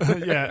wood.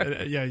 Yeah,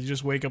 you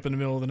just wake up in the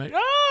middle of the night,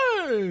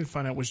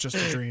 find out it was just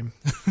a dream.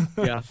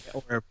 Yeah,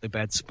 or a really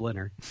bad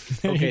splinter.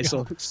 Okay,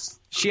 so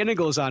Shannon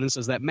goes on and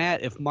says that,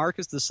 Matt, if Mark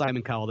is the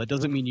Simon Cowell, that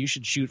doesn't mean you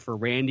should shoot for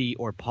Randy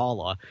or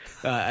Paula.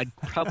 I'd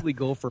probably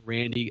go for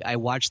Randy. I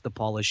watched the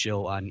Paula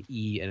show on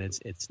E, and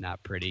it's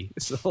not pretty.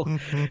 So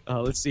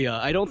let's see.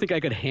 I don't think I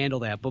could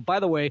handle that. But by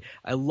the way,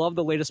 I love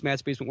the latest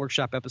Matt's Basement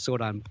Workshop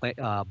episode on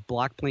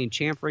block plane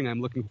chamfering.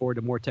 I'm looking forward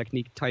to more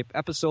technique type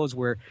episodes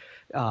where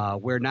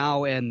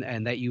now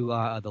and that you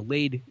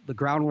laid the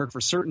groundwork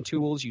for certain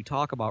tools. You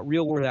talk about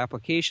real world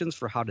applications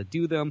for how to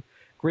do them.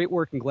 Great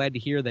work, and glad to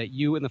hear that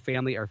you and the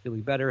family are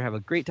feeling better. Have a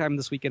great time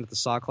this weekend at the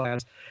saw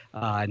class.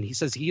 And he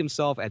says he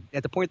himself,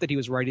 at the point that he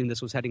was writing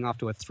this, was heading off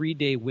to a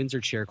 3-day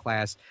Windsor chair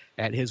class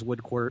at his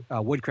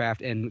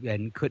Woodcraft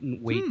and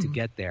couldn't wait to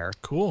get there.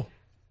 Cool.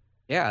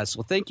 Yes,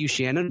 well, thank you,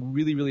 Shannon.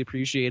 Really, really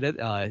appreciate it.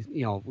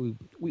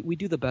 We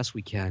do the best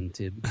we can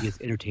to be as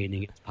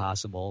entertaining as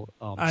possible.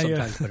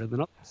 Sometimes better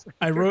than others.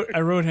 I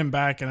wrote him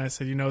back and I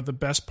said, the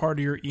best part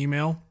of your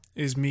email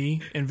is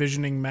me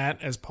envisioning Matt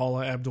as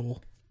Paula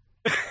Abdul.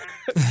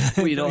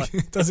 Well,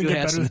 it doesn't get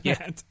better than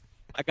that.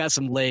 I got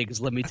some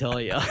legs, let me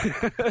tell you.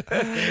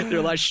 They're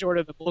a lot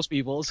shorter than most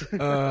people's.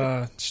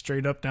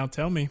 Straight up now,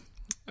 tell me.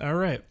 All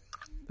right.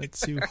 Let's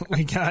see what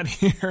we got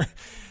here.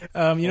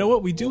 You know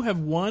what? We do have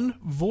one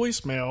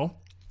voicemail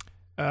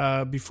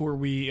before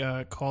we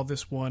call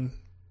this one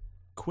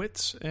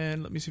quits.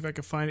 And let me see if I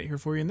can find it here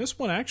for you. And this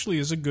one actually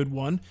is a good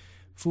one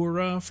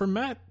for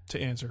Matt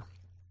to answer.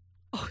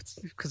 Oh, it's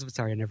because it's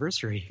our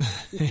anniversary.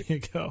 There you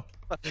go.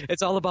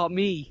 It's all about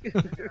me.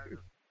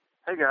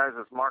 Hey guys,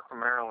 it's Mark from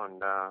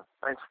Maryland.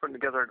 Thanks for putting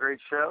together a great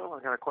show.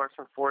 I got a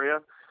question for you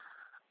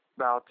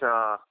about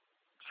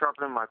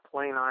sharpening my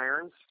plane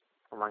irons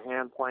for my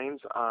hand planes.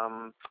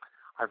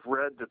 I've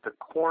read that the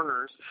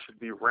corners should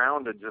be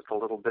rounded just a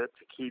little bit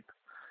to keep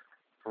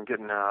from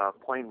getting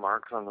plane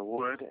marks on the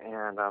wood,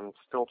 and I'm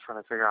still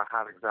trying to figure out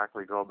how to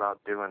exactly go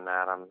about doing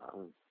that. I'm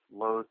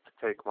loath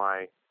to take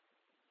my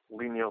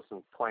Lee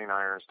Nielsen plane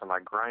irons to my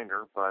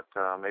grinder, but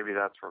maybe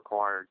that's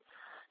required.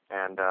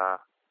 And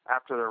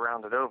after they're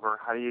rounded over,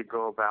 how do you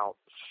go about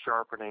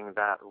sharpening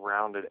that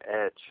rounded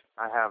edge?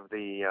 I have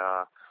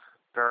the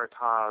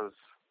Veritas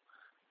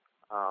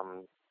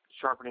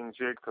sharpening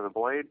jig for the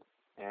blade,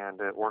 and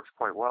it works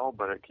quite well,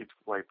 but it keeps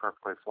the blade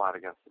perfectly flat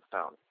against the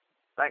stone.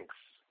 Thanks.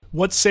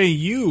 What say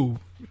you,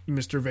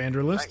 Mr.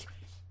 Vanderlist? Thanks.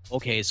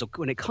 Okay, so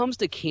when it comes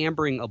to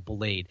cambering a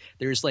blade,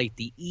 there's like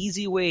the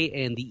easy way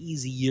and the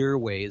easier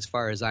way as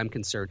far as I'm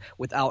concerned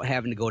without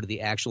having to go to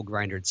the actual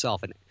grinder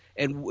itself.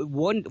 And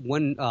one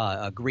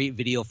great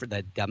video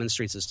that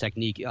demonstrates this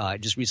technique, I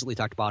just recently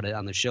talked about it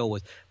on the show,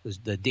 was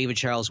the David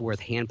Charlesworth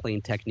hand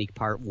plane technique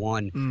part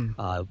 1,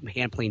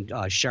 hand plane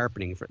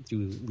sharpening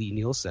through Lee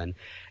Nielsen.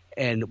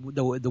 And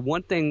the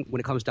one thing when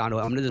it comes down to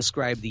it, I'm going to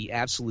describe the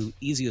absolute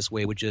easiest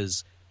way, which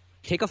is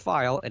take a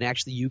file and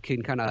actually you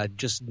can kind of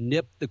just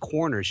nip the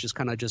corners, just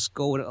kind of just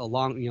go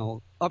along,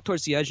 up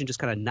towards the edge and just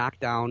kind of knock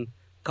down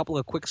couple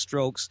of quick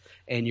strokes,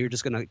 and you're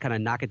just going to kind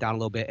of knock it down a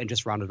little bit and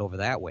just round it over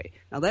that way.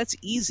 Now, that's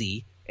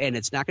easy, and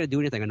it's not going to do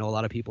anything. I know a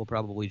lot of people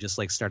probably just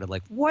started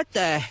what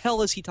the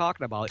hell is he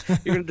talking about?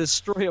 You're going to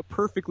destroy a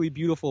perfectly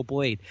beautiful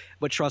blade.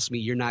 But trust me,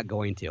 you're not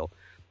going to.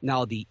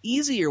 Now, the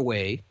easier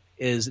way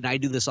is, and I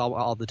do this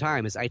all the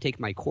time, is I take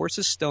my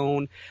coarsest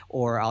stone,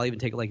 or I'll even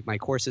take my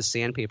coarsest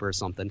sandpaper or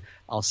something.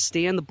 I'll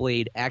stand the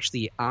blade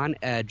actually on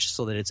edge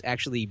so that it's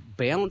actually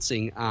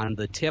balancing on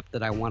the tip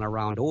that I want to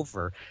round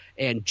over.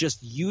 And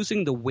just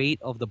using the weight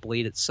of the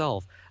blade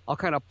itself, I'll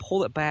kind of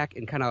pull it back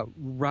and kind of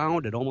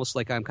round it, almost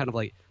like I'm kind of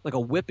like a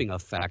whipping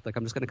effect. Like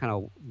I'm just going to kind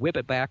of whip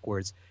it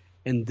backwards.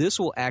 And this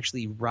will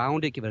actually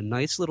round it, give it a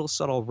nice little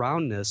subtle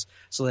roundness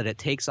so that it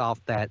takes off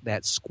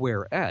that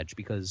square edge,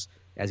 because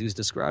as he was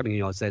describing,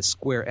 it's that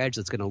square edge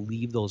that's going to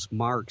leave those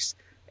marks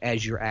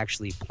as you're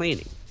actually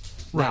planing.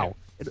 Right. Now,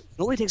 it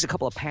only takes a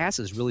couple of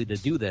passes really to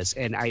do this,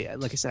 and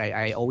like I said,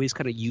 I always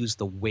kind of use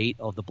the weight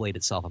of the blade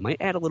itself. I might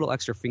add a little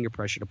extra finger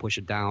pressure to push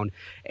it down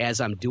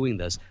as I'm doing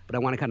this, but I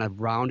want to kind of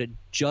round it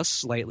just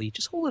slightly.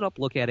 Just hold it up,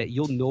 look at it.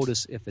 You'll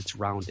notice if it's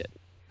rounded.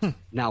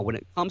 Now, when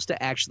it comes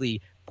to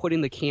actually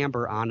putting the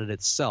camber on it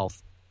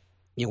itself,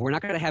 we're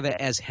not going to have it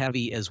as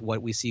heavy as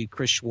what we see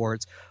Chris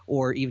Schwartz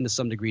or even to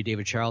some degree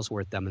David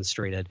Charlesworth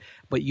demonstrated.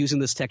 But using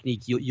this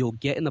technique, you'll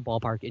get in the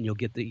ballpark and you'll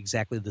get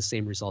exactly the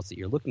same results that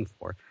you're looking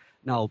for.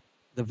 Now,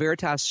 the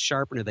Veritas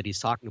sharpener that he's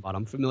talking about,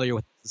 I'm familiar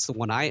with. It's the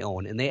one I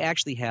own, and they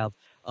actually have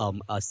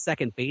a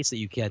second base that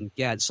you can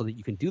get so that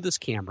you can do this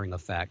cambering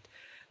effect.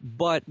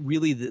 But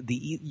really,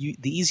 the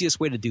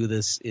easiest way to do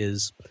this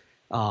is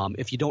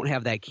if you don't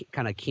have that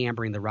kind of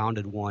cambering, the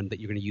rounded one that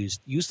you're going to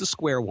use the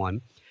square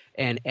one.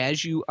 And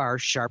as you are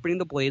sharpening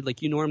the blade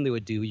like you normally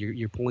would do,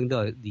 you're pulling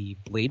the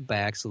blade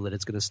back so that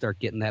it's going to start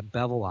getting that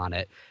bevel on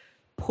it.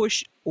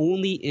 Push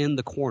only in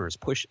the corners.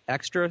 Push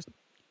extra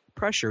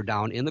pressure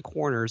down in the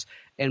corners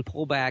and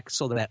pull back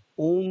so that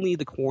only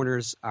the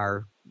corners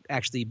are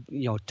actually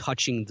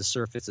touching the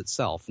surface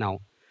itself. Now,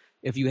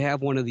 if you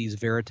have one of these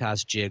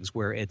Veritas jigs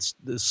where it's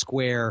the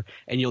square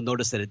and you'll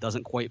notice that it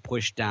doesn't quite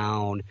push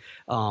down,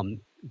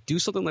 do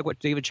something like what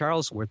David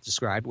Charlesworth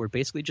described, where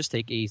basically just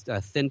take a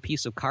thin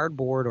piece of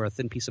cardboard or a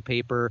thin piece of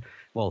paper,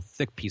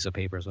 thick piece of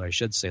paper is what I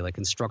should say, like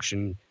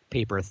construction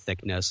paper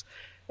thickness,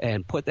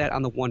 and put that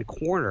on the one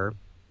corner,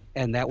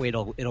 and that way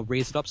it'll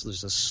raise it up so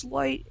there's a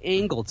slight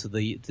angle to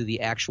the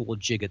actual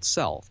jig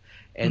itself,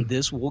 and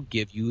this will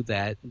give you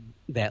that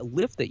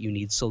lift that you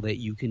need so that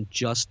you can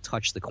just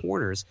touch the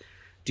corners.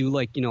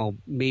 Do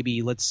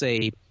maybe let's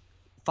say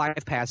 5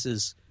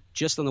 passes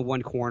just on the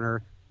one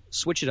corner.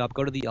 Switch it up,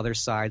 go to the other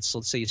side. So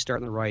let's say you start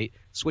on the right,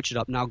 switch it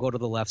up, now go to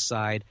the left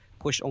side,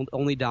 push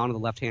only down to the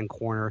left-hand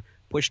corner,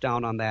 push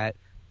down on that,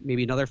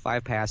 maybe another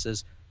 5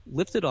 passes,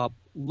 lift it up,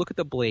 look at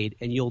the blade,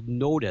 and you'll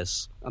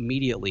notice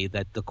immediately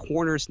that the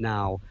corners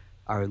now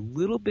are a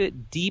little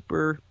bit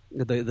deeper,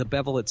 the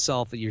bevel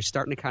itself, you're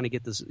starting to kind of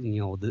get this,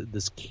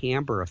 this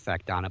camber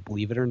effect on it,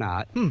 believe it or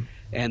not.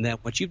 And then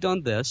once you've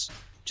done this,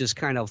 just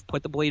kind of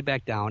put the blade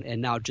back down,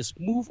 and now just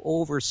move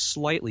over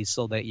slightly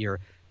so that you're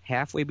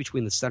halfway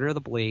between the center of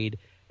the blade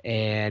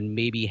and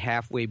maybe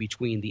halfway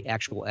between the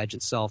actual edge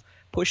itself.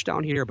 Push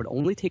down here, but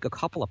only take a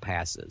couple of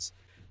passes,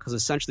 because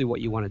essentially what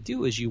you want to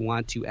do is you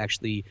want to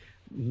actually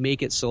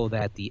make it so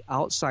that the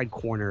outside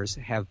corners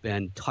have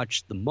been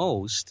touched the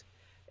most,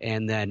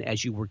 and then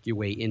as you work your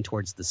way in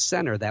towards the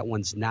center, that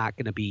one's not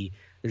going to be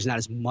 – there's not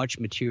as much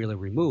material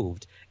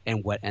removed,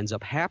 and what ends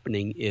up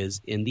happening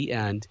is in the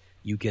end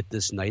you get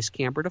this nice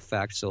cambered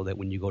effect so that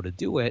when you go to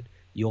do it,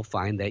 you'll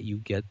find that you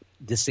get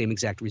the same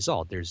exact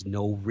result. There's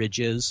no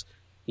ridges.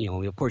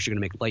 Of course, you're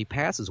going to make light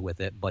passes with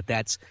it, but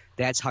that's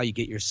how you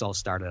get yourself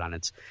started on it.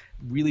 It's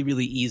really,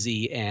 really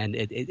easy, and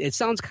it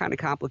sounds kind of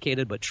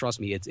complicated, but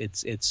trust me,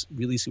 it's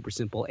really super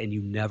simple, and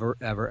you never,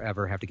 ever,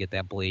 ever have to get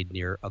that blade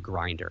near a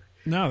grinder.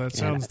 No, that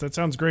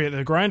sounds great.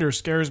 The grinder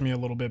scares me a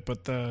little bit,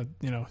 but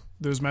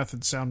those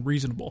methods sound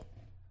reasonable.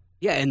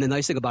 Yeah, and the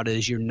nice thing about it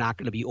is you're not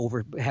going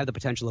to have the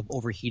potential of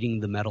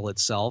overheating the metal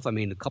itself. I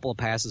mean, a couple of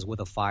passes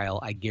with a file,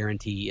 I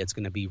guarantee it's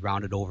going to be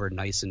rounded over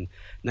nice and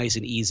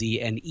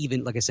easy, and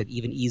even, like I said,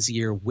 even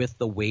easier with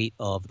the weight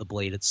of the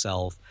blade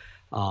itself.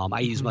 I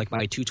use my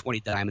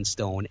 220 diamond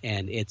stone,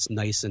 and it's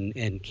nice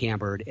and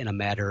cambered in a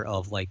matter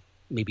of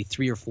maybe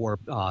 3 or 4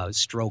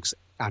 strokes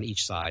on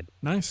each side.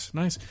 Nice.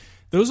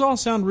 Those all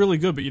sound really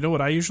good, but you know what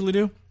I usually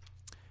do?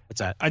 What's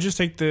that? I just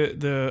take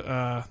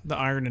the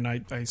iron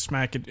and I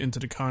smack it into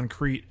the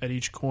concrete at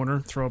each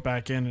corner, throw it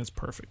back in, and it's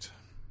perfect.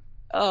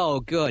 Oh,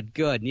 good.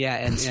 Yeah,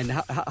 and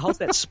how's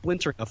that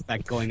splintering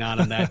effect going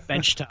on that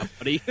bench top,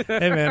 buddy?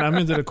 Hey, man, I'm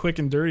into the quick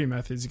and dirty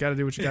methods. You got to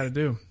do what you got to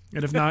do.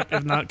 And if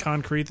not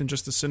concrete, then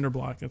just a cinder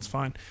block. That's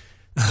fine.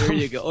 There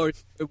you go. Or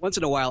once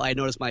in a while, I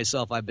notice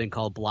myself I've been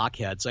called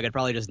blockhead, so I could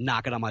probably just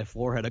knock it on my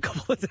forehead a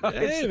couple of times.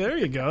 Hey, there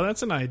you go.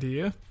 That's an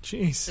idea.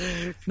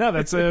 Jeez. No,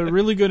 that's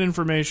really good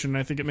information.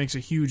 I think it makes a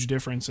huge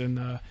difference in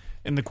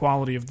the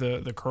quality of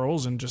the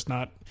curls and just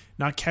not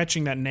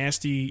catching that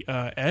nasty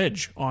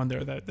edge on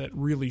there that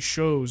really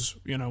shows,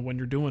 when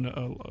you're doing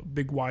a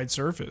big wide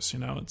surface.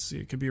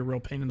 It could be a real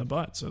pain in the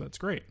butt. So that's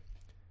great.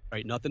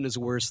 Right, nothing is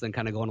worse than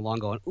kind of going along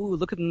going, ooh,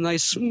 look at the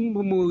nice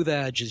smooth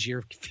edge as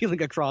you're feeling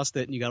across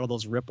it and you got all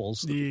those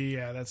ripples.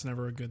 Yeah, that's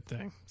never a good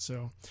thing.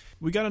 So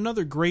we got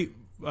another great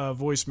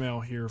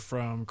voicemail here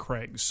from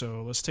Craig,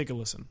 so let's take a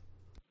listen.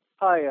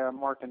 Hi,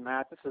 Mark and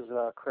Matt. This is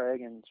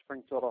Craig in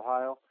Springfield,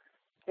 Ohio.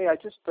 Hey, I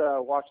just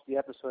watched the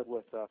episode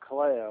with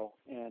Kaleo,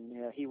 and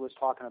he was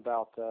talking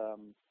about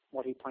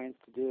what he plans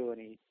to do,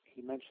 and he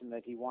mentioned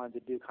that he wanted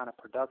to do kind of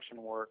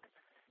production work.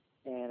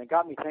 And it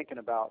got me thinking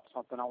about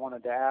something I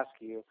wanted to ask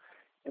you,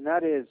 and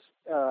that is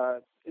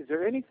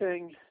there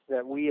anything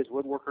that we as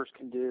woodworkers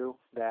can do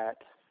that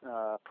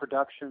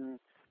production,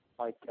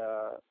 like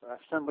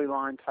assembly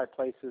line type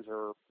places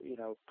or,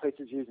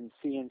 places using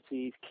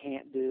CNCs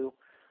can't do?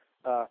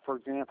 For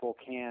example,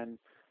 can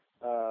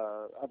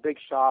a big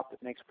shop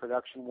that makes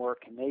production work,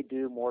 can they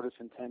do mortise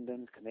and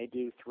tendons? Can they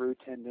do through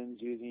tendons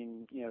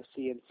using,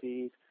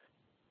 CNCs?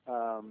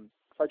 So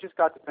I just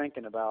got to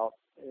thinking about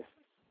if,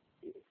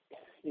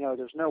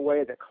 there's no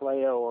way that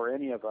Kaleo or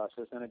any of us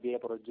is going to be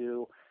able to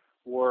do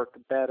work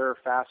better,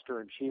 faster,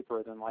 and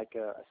cheaper than like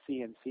a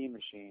CNC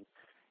machine.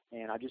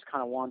 And I just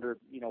kind of wondered,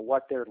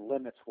 what their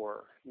limits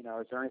were.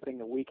 Is there anything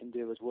that we can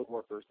do as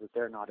woodworkers that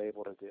they're not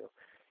able to do?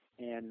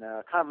 And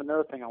kind of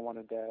another thing I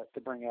wanted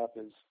to bring up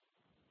is,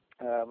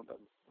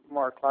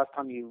 Mark, last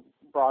time you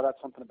brought up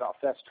something about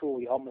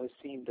Festool, you almost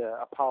seemed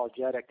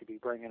apologetic to be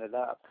bringing it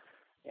up.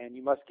 And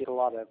you must get a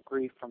lot of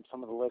grief from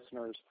some of the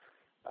listeners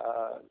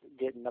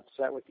getting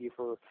upset with you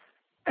for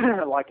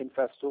liking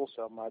Festool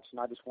so much.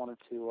 And I just wanted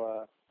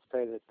to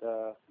say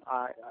that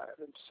I'm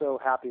so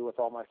happy with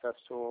all my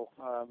Festool.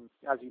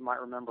 As you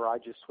might remember, I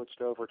just switched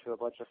over to a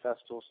bunch of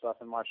Festool stuff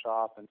in my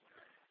shop, and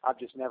I've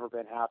just never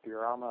been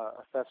happier. I'm a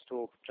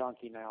Festool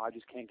junkie now. I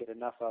just can't get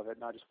enough of it,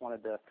 and I just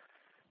wanted to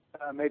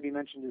maybe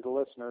mention to the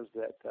listeners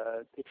that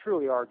they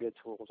truly are good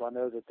tools. I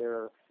know that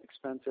they're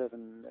expensive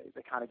and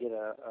they kind of get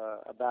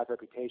a bad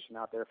reputation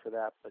out there for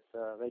that, but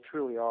they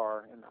truly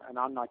are. And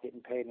I'm not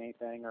getting paid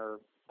anything, or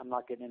I'm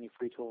not getting any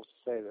free tools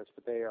to say this,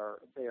 but they are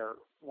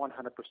 100%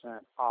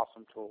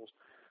 awesome tools.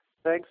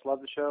 Thanks.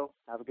 Love the show.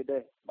 Have a good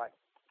day. Bye.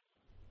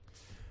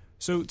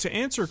 So to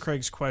answer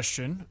Craig's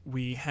question,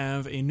 we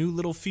have a new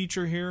little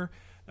feature here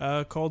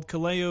called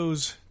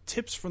Kaleo's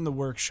Tips from the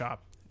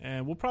Workshop.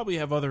 And we'll probably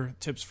have other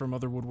tips from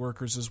other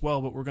woodworkers as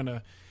well, but we're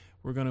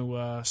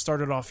gonna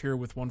start it off here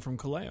with one from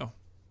Kaleo.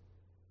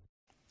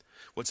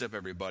 What's up,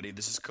 everybody?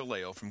 This is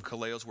Kaleo from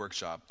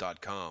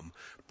KaleosWorkshop.com,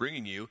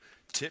 bringing you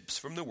tips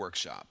from the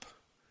workshop.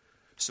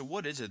 So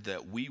what is it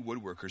that we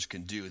woodworkers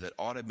can do that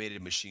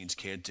automated machines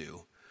can't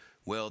do?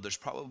 Well, there's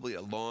probably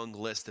a long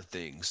list of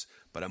things,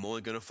 but I'm only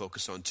going to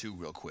focus on two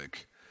real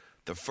quick.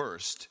 The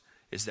first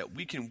is that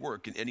we can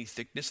work in any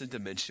thickness and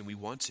dimension we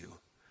want to.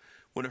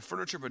 When a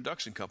furniture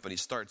production company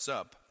starts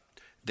up,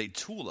 they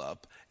tool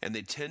up and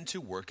they tend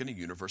to work in a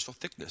universal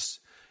thickness.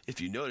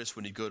 If you notice,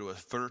 when you go to a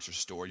furniture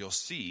store, you'll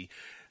see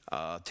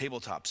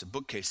tabletops and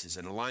bookcases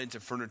and lines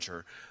of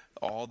furniture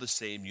all the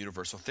same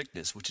universal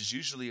thickness, which is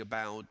usually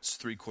about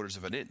 3/4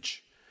 of an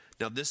inch.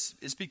 Now, this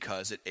is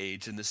because it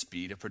aids in the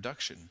speed of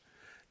production.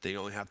 They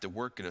only have to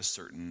work in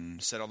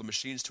set all the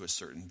machines to a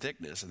certain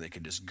thickness, and they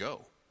can just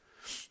go.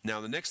 Now,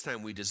 the next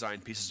time we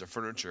design pieces of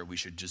furniture, we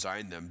should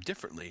design them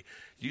differently.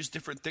 Use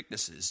different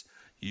thicknesses.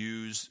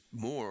 Use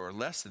more or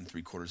less than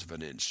 3/4 of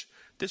an inch.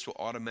 This will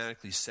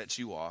automatically set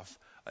you off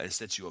and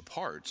set you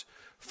apart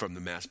from the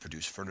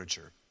mass-produced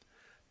furniture.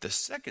 The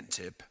second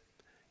tip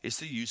is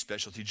to use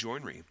specialty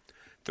joinery.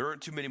 There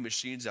aren't too many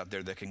machines out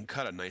there that can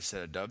cut a nice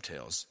set of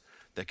dovetails,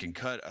 that can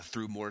cut a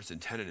through mortise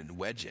and tenon and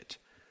wedge it,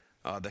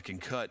 that can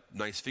cut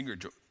nice finger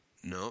joints.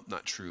 No,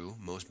 not true.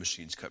 Most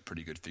machines cut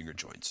pretty good finger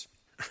joints.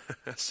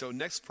 So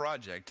next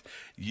project,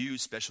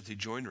 use specialty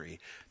joinery.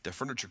 The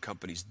furniture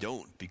companies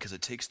don't because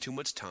it takes too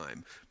much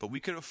time, but we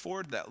can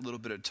afford that little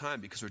bit of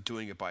time because we're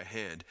doing it by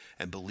hand,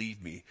 and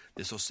believe me,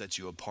 this will set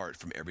you apart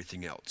from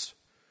everything else.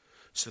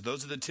 So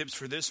those are the tips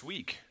for this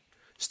week.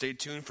 Stay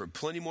tuned for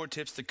plenty more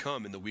tips to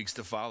come in the weeks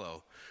to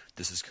follow.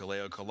 This is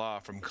Kaleo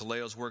Kala from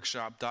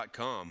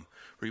KaleosWorkshop.com,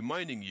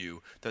 reminding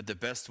you that the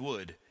best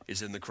wood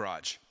is in the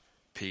crotch.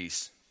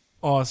 Peace.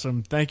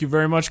 Awesome. Thank you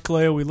very much,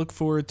 Kaleo. We look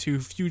forward to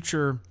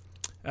future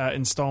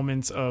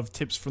installments of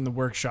Tips from the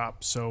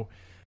Workshop. So,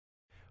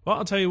 well,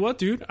 I'll tell you what,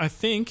 dude. I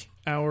think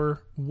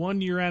our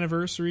 1-year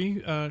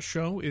anniversary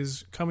show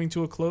is coming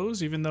to a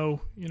close, even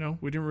though,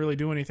 we didn't really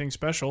do anything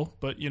special.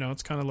 But,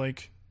 it's kind of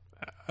like,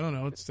 I don't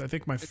know. I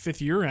think my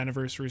 5th year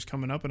anniversary is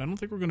coming up, and I don't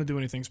think we're going to do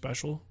anything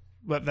special.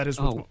 But that is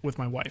with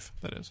my wife,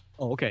 that is.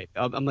 Oh, okay.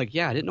 I'm like,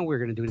 I didn't know we were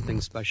going to do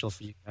anything special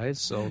for you guys.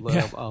 So,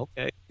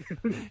 okay.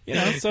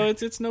 So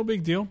it's no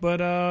big deal. But,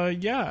 I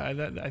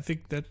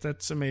think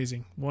that's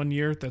amazing. 1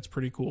 year, that's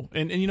pretty cool.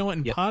 And you know what?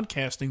 In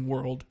podcasting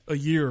world, a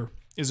year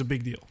is a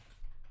big deal.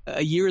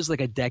 A year is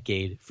like a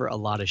decade for a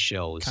lot of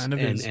shows. Kind of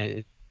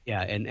is.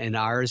 And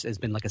ours has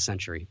been like a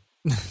century.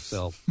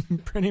 So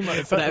pretty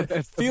much,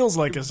 it feels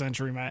like a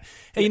century, Matt.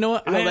 Hey, you know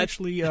what? I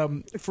actually,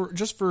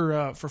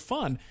 for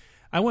fun,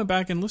 I went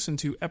back and listened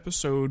to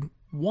episode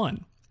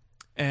 1,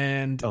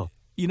 and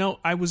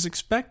I was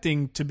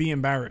expecting to be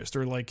embarrassed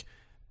or like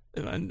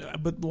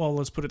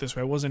Let's put it this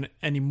way. I wasn't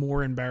any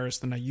more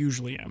embarrassed than I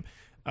usually am.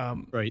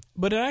 Right.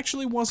 But it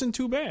actually wasn't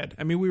too bad.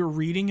 I mean, we were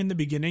reading in the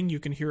beginning. You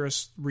can hear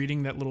us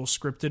reading that little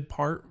scripted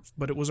part,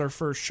 but it was our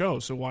first show,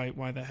 so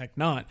why the heck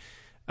not?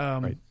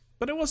 Right.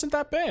 But it wasn't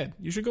that bad.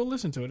 You should go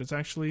listen to it. It's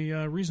actually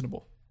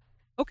reasonable.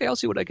 Okay, I'll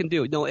see what I can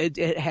do. No, it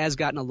has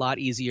gotten a lot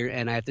easier,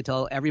 and I have to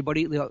tell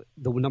everybody, the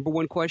number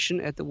one question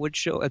at the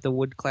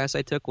Wood class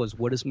I took was,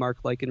 what is Mark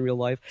like in real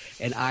life?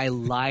 And I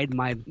lied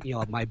my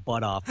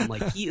butt off. I'm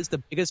like, he is the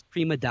biggest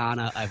prima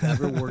donna I've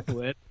ever worked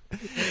with.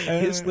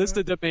 His list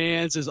of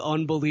demands is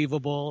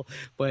unbelievable,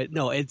 but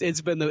no, it's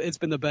been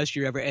the best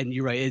year ever. And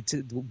you're right,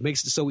 it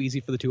makes it so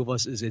easy for the two of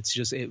us.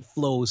 It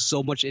flows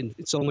so much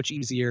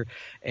easier.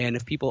 And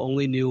if people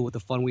only knew the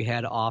fun we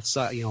had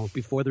offside,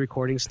 before the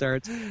recording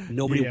starts,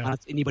 nobody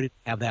wants anybody to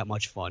have that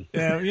much fun.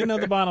 Yeah,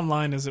 the bottom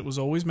line is it was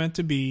always meant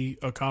to be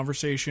a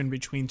conversation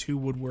between two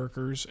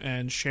woodworkers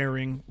and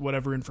sharing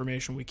whatever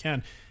information we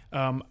can.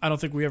 I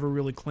don't think we ever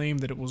really claimed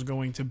that it was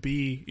going to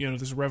be,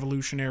 this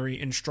revolutionary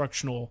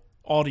instructional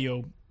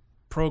audio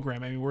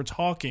program. I mean, we're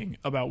talking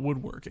about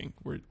woodworking.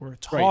 We're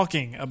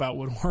talking about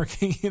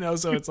woodworking,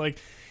 so it's like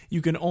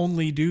you can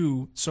only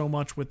do so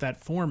much with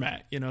that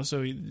format,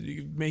 so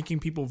making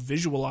people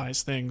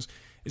visualize things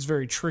is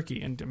very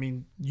tricky. And I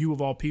mean, you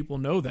of all people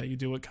know that you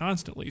do it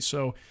constantly.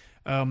 So,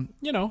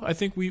 I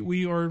think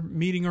we are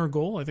meeting our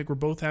goal. I think we're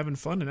both having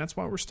fun, and that's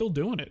why we're still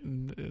doing it.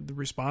 And the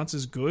response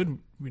is good.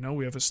 We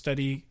have a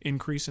steady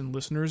increase in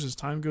listeners as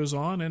time goes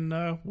on,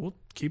 and we'll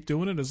keep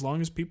doing it as long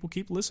as people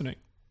keep listening.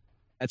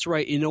 That's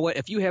right. You know what?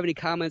 If you have any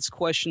comments,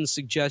 questions,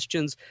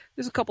 suggestions,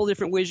 there's a couple of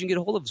different ways you can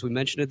get a hold of us. We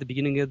mentioned it at the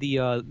beginning of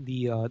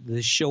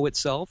the show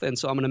itself, and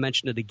so I'm going to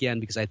mention it again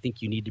because I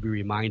think you need to be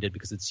reminded,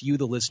 because it's you,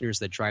 the listeners,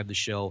 that drive the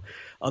show.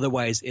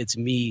 Otherwise, it's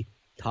me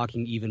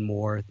talking even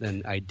more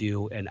than I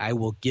do, and I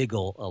will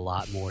giggle a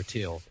lot more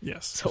too.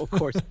 Yes. So, of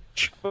course,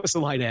 drop us a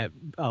line at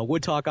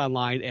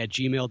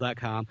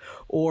woodtalkonline@gmail.com,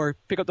 or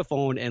pick up the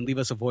phone and leave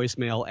us a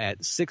voicemail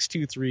at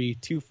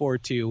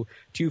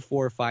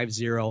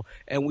 623-242-2450.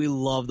 And we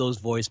love those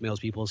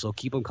voicemails, people, so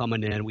keep them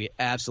coming in. We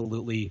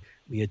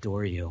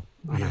adore you.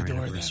 We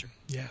adore them.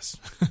 Yes.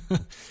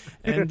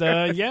 And,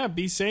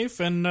 be safe,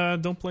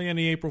 and don't play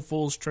any April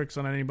Fool's tricks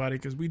on anybody,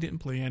 because we didn't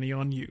play any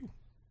on you.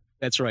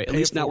 That's right. At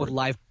least not with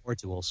live power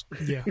tools.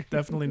 Yeah,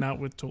 definitely not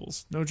with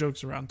tools. No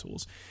jokes around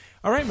tools.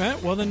 All right,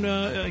 Matt. Well, then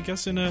I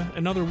guess in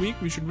another week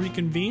we should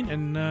reconvene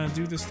and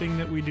do this thing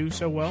that we do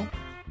so well.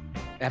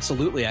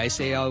 Absolutely. I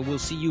say we'll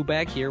see you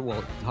back here.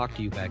 We'll talk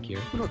to you back here.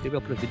 Maybe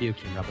I'll put a video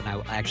camera up and I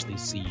will actually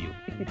see you.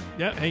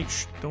 Yeah, hey,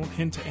 don't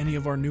hint to any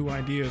of our new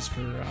ideas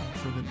for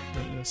the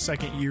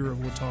second year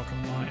of Wood Talk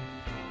Online.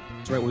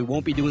 That's right. We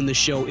won't be doing the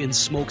show in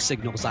smoke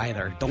signals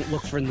either. Don't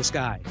look for in the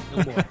sky.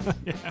 No more.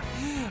 Yeah.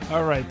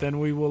 All right, then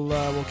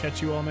we'll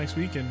catch you all next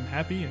week, and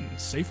happy and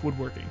safe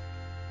woodworking.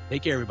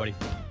 Take care, everybody.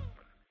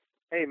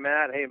 Hey,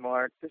 Matt. Hey,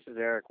 Mark. This is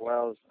Eric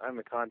Wells. I'm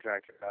a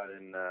contractor out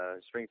in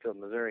Springfield,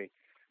 Missouri.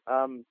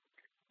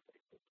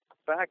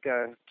 Back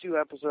 2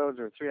 episodes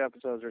or 3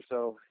 episodes or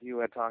so, you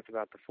had talked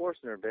about the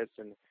Forstner bits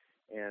and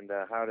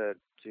how to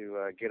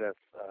get a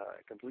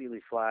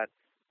completely flat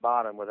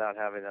bottom without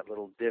having that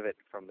little divot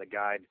from the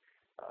guide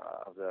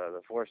of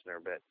the Forstner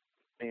bit.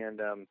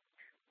 And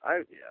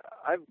I've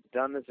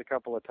done this a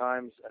couple of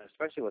times,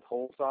 especially with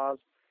hole saws.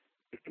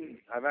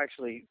 I've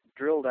actually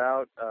drilled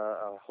out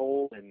a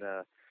hole in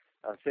a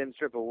thin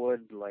strip of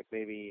wood, like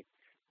maybe,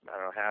 I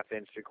don't know, 1/2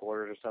 inch, 3/4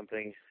 or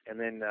something, and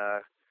then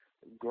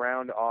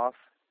ground off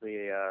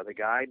the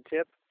guide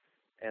tip,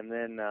 and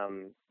then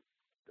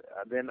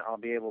I'll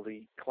be able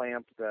to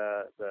clamp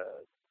the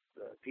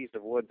piece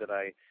of wood that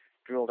I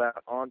drilled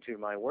out onto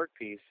my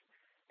workpiece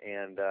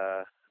and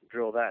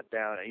drill that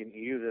down. You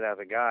use it as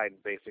a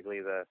guide,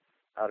 basically the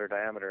outer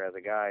diameter as a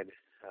guide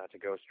to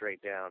go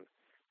straight down.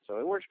 So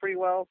it works pretty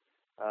well.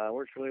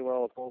 Works really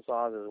well with hole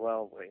saws as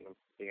well,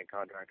 being a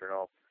contractor and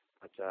all.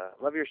 But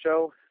love your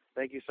show.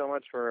 Thank you so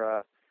much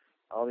for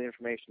all the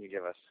information you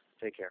give us.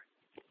 Take care.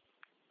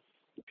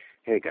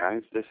 Hey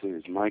guys, this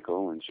is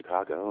Michael in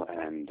Chicago,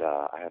 and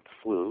I have the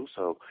flu,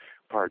 so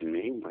pardon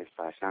me if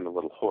I sound a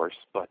little hoarse,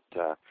 but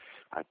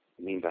it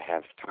means I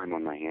have time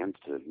on my hands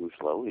to move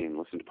slowly and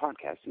listen to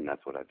podcasts, and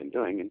that's what I've been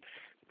doing, and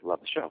I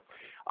love the show.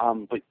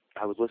 But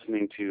I was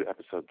listening to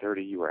episode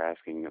 30. You were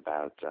asking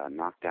about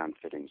knockdown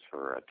fittings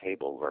for a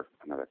table, or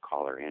another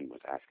caller in was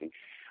asking.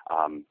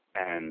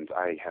 And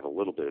I have a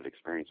little bit of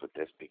experience with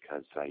this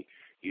because I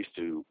used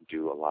to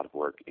do a lot of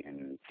work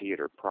in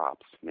theater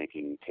props,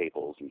 making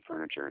tables and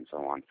furniture and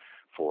so on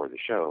for the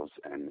shows.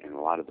 And in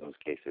a lot of those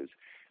cases,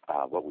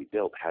 what we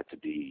built had to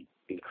be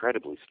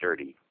incredibly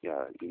sturdy,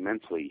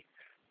 immensely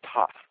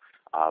tough,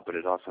 but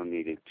it also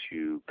needed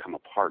to come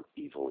apart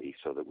easily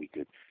so that we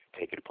could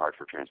take it apart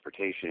for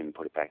transportation,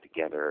 put it back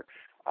together.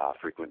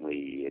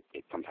 Frequently,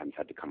 it sometimes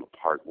had to come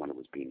apart when it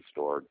was being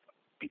stored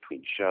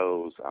between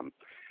shows,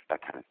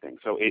 that kind of thing.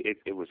 So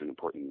it was an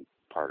important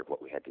part of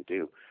what we had to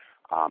do.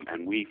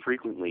 And we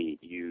frequently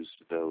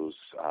used those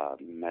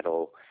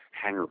metal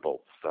hanger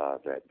bolts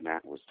that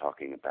Matt was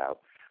talking about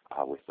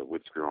with the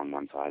wood screw on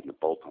one side and the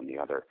bolt on the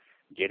other.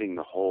 getting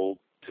the hole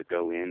to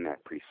go in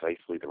at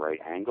precisely the right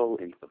angle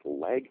into the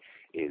leg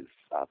is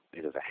a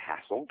bit of a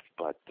hassle,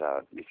 but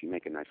if you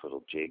make a nice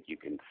little jig, you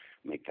can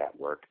make that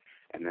work.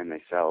 And then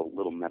they sell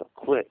little metal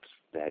clips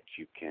that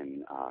you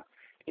can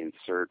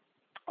insert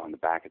on the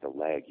back of the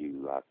leg.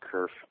 You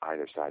kerf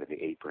either side of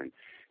the apron,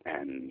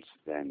 and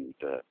then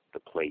the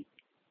plate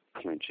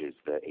clinches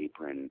the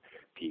apron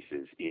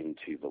pieces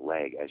into the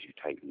leg as you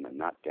tighten the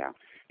nut down.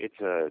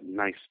 It's a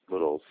nice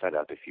little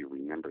setup if you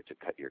remember to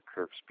cut your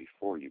kerfs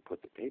before you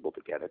put the table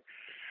together.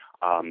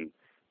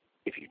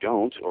 If you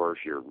don't, or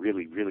if you're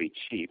really, really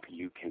cheap,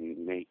 you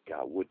can make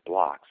wood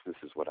blocks. This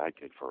is what I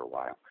did for a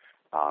while,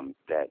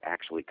 that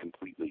actually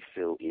completely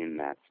fill in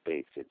that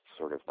space. It's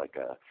sort of like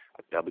a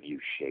W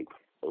shape,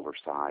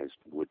 oversized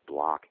wood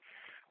block,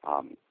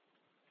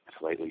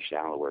 slightly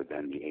shallower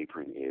than the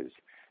apron is,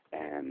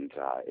 and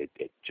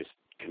it just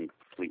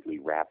completely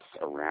wraps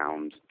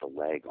around the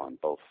leg on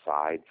both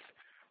sides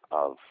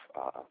of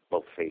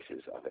both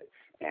faces of it,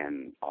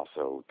 and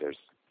also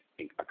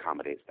it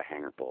accommodates the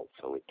hanger bolt,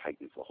 so it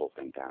tightens the whole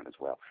thing down as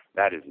well.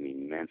 That is an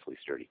immensely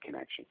sturdy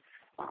connection.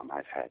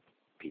 I've had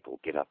people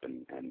get up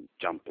and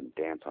jump and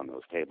dance on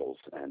those tables,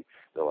 and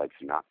the legs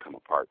not come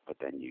apart, but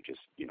then you just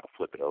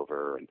flip it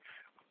over and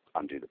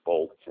undo the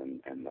bolts,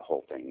 and the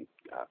whole thing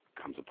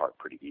comes apart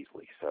pretty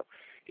easily. So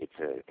it's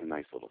a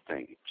nice little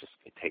thing.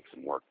 It takes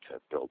some work to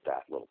build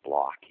that little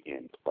block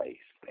in place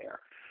there.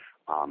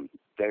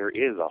 There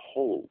is a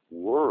whole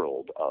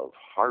world of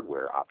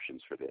hardware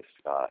options for this.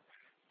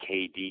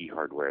 KD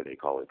hardware, they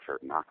call it, for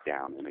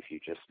knockdown. And if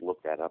you just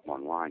look that up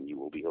online, you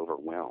will be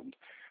overwhelmed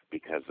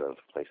because of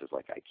places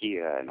like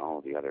IKEA and all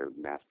of the other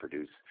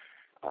mass-produced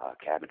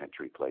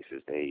cabinetry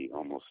places. They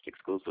almost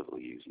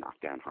exclusively use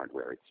knockdown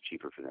hardware. It's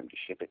cheaper for them to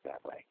ship it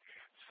that way.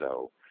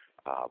 So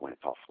when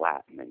it's all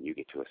flat and then you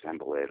get to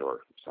assemble it,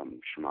 or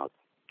some schmuck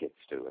gets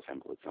to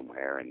assemble it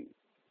somewhere, and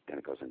then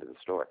it goes into the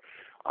store.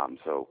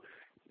 So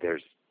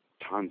there's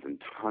tons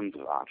and tons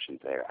of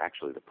options there.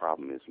 Actually, the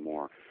problem is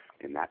more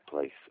in that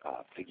place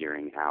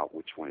figuring out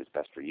which one is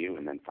best for you,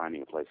 and then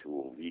finding a place who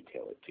will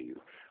retail it to you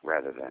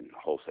rather than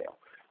wholesale.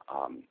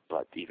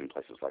 But even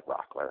places like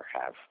Rockler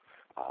have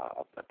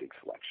a big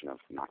selection of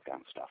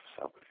knockdown stuff.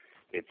 So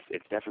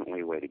it's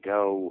definitely a way to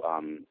go.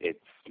 It's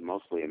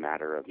mostly a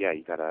matter of,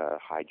 you got to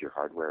hide your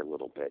hardware a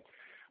little bit,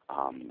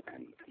 and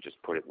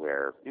just put it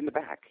where, in the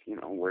back,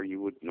 where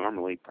you would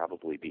normally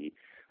probably be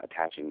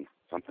attaching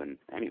something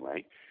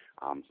anyway.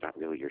 It's not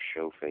really your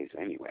show face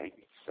anyway.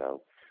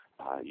 So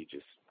you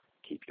just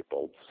keep your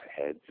bolts,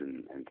 heads,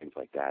 and things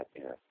like that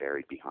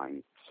buried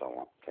behind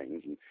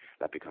things, and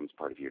that becomes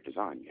part of your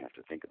design. You have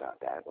to think about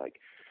that, like,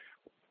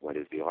 what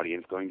is the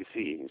audience going to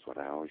see, is what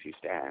I always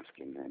used to ask,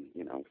 and then,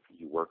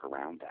 you work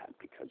around that,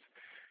 because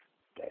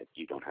that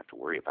you don't have to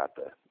worry about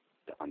the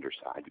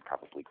underside. You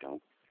probably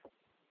don't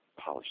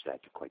polish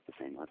that to quite the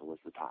same level as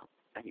the top.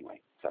 Anyway,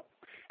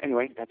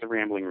 that's a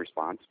rambling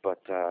response,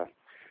 but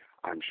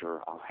I'm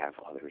sure I'll have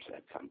others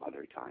at some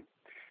other time.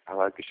 I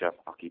like the show.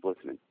 I'll keep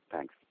listening.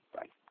 Thanks.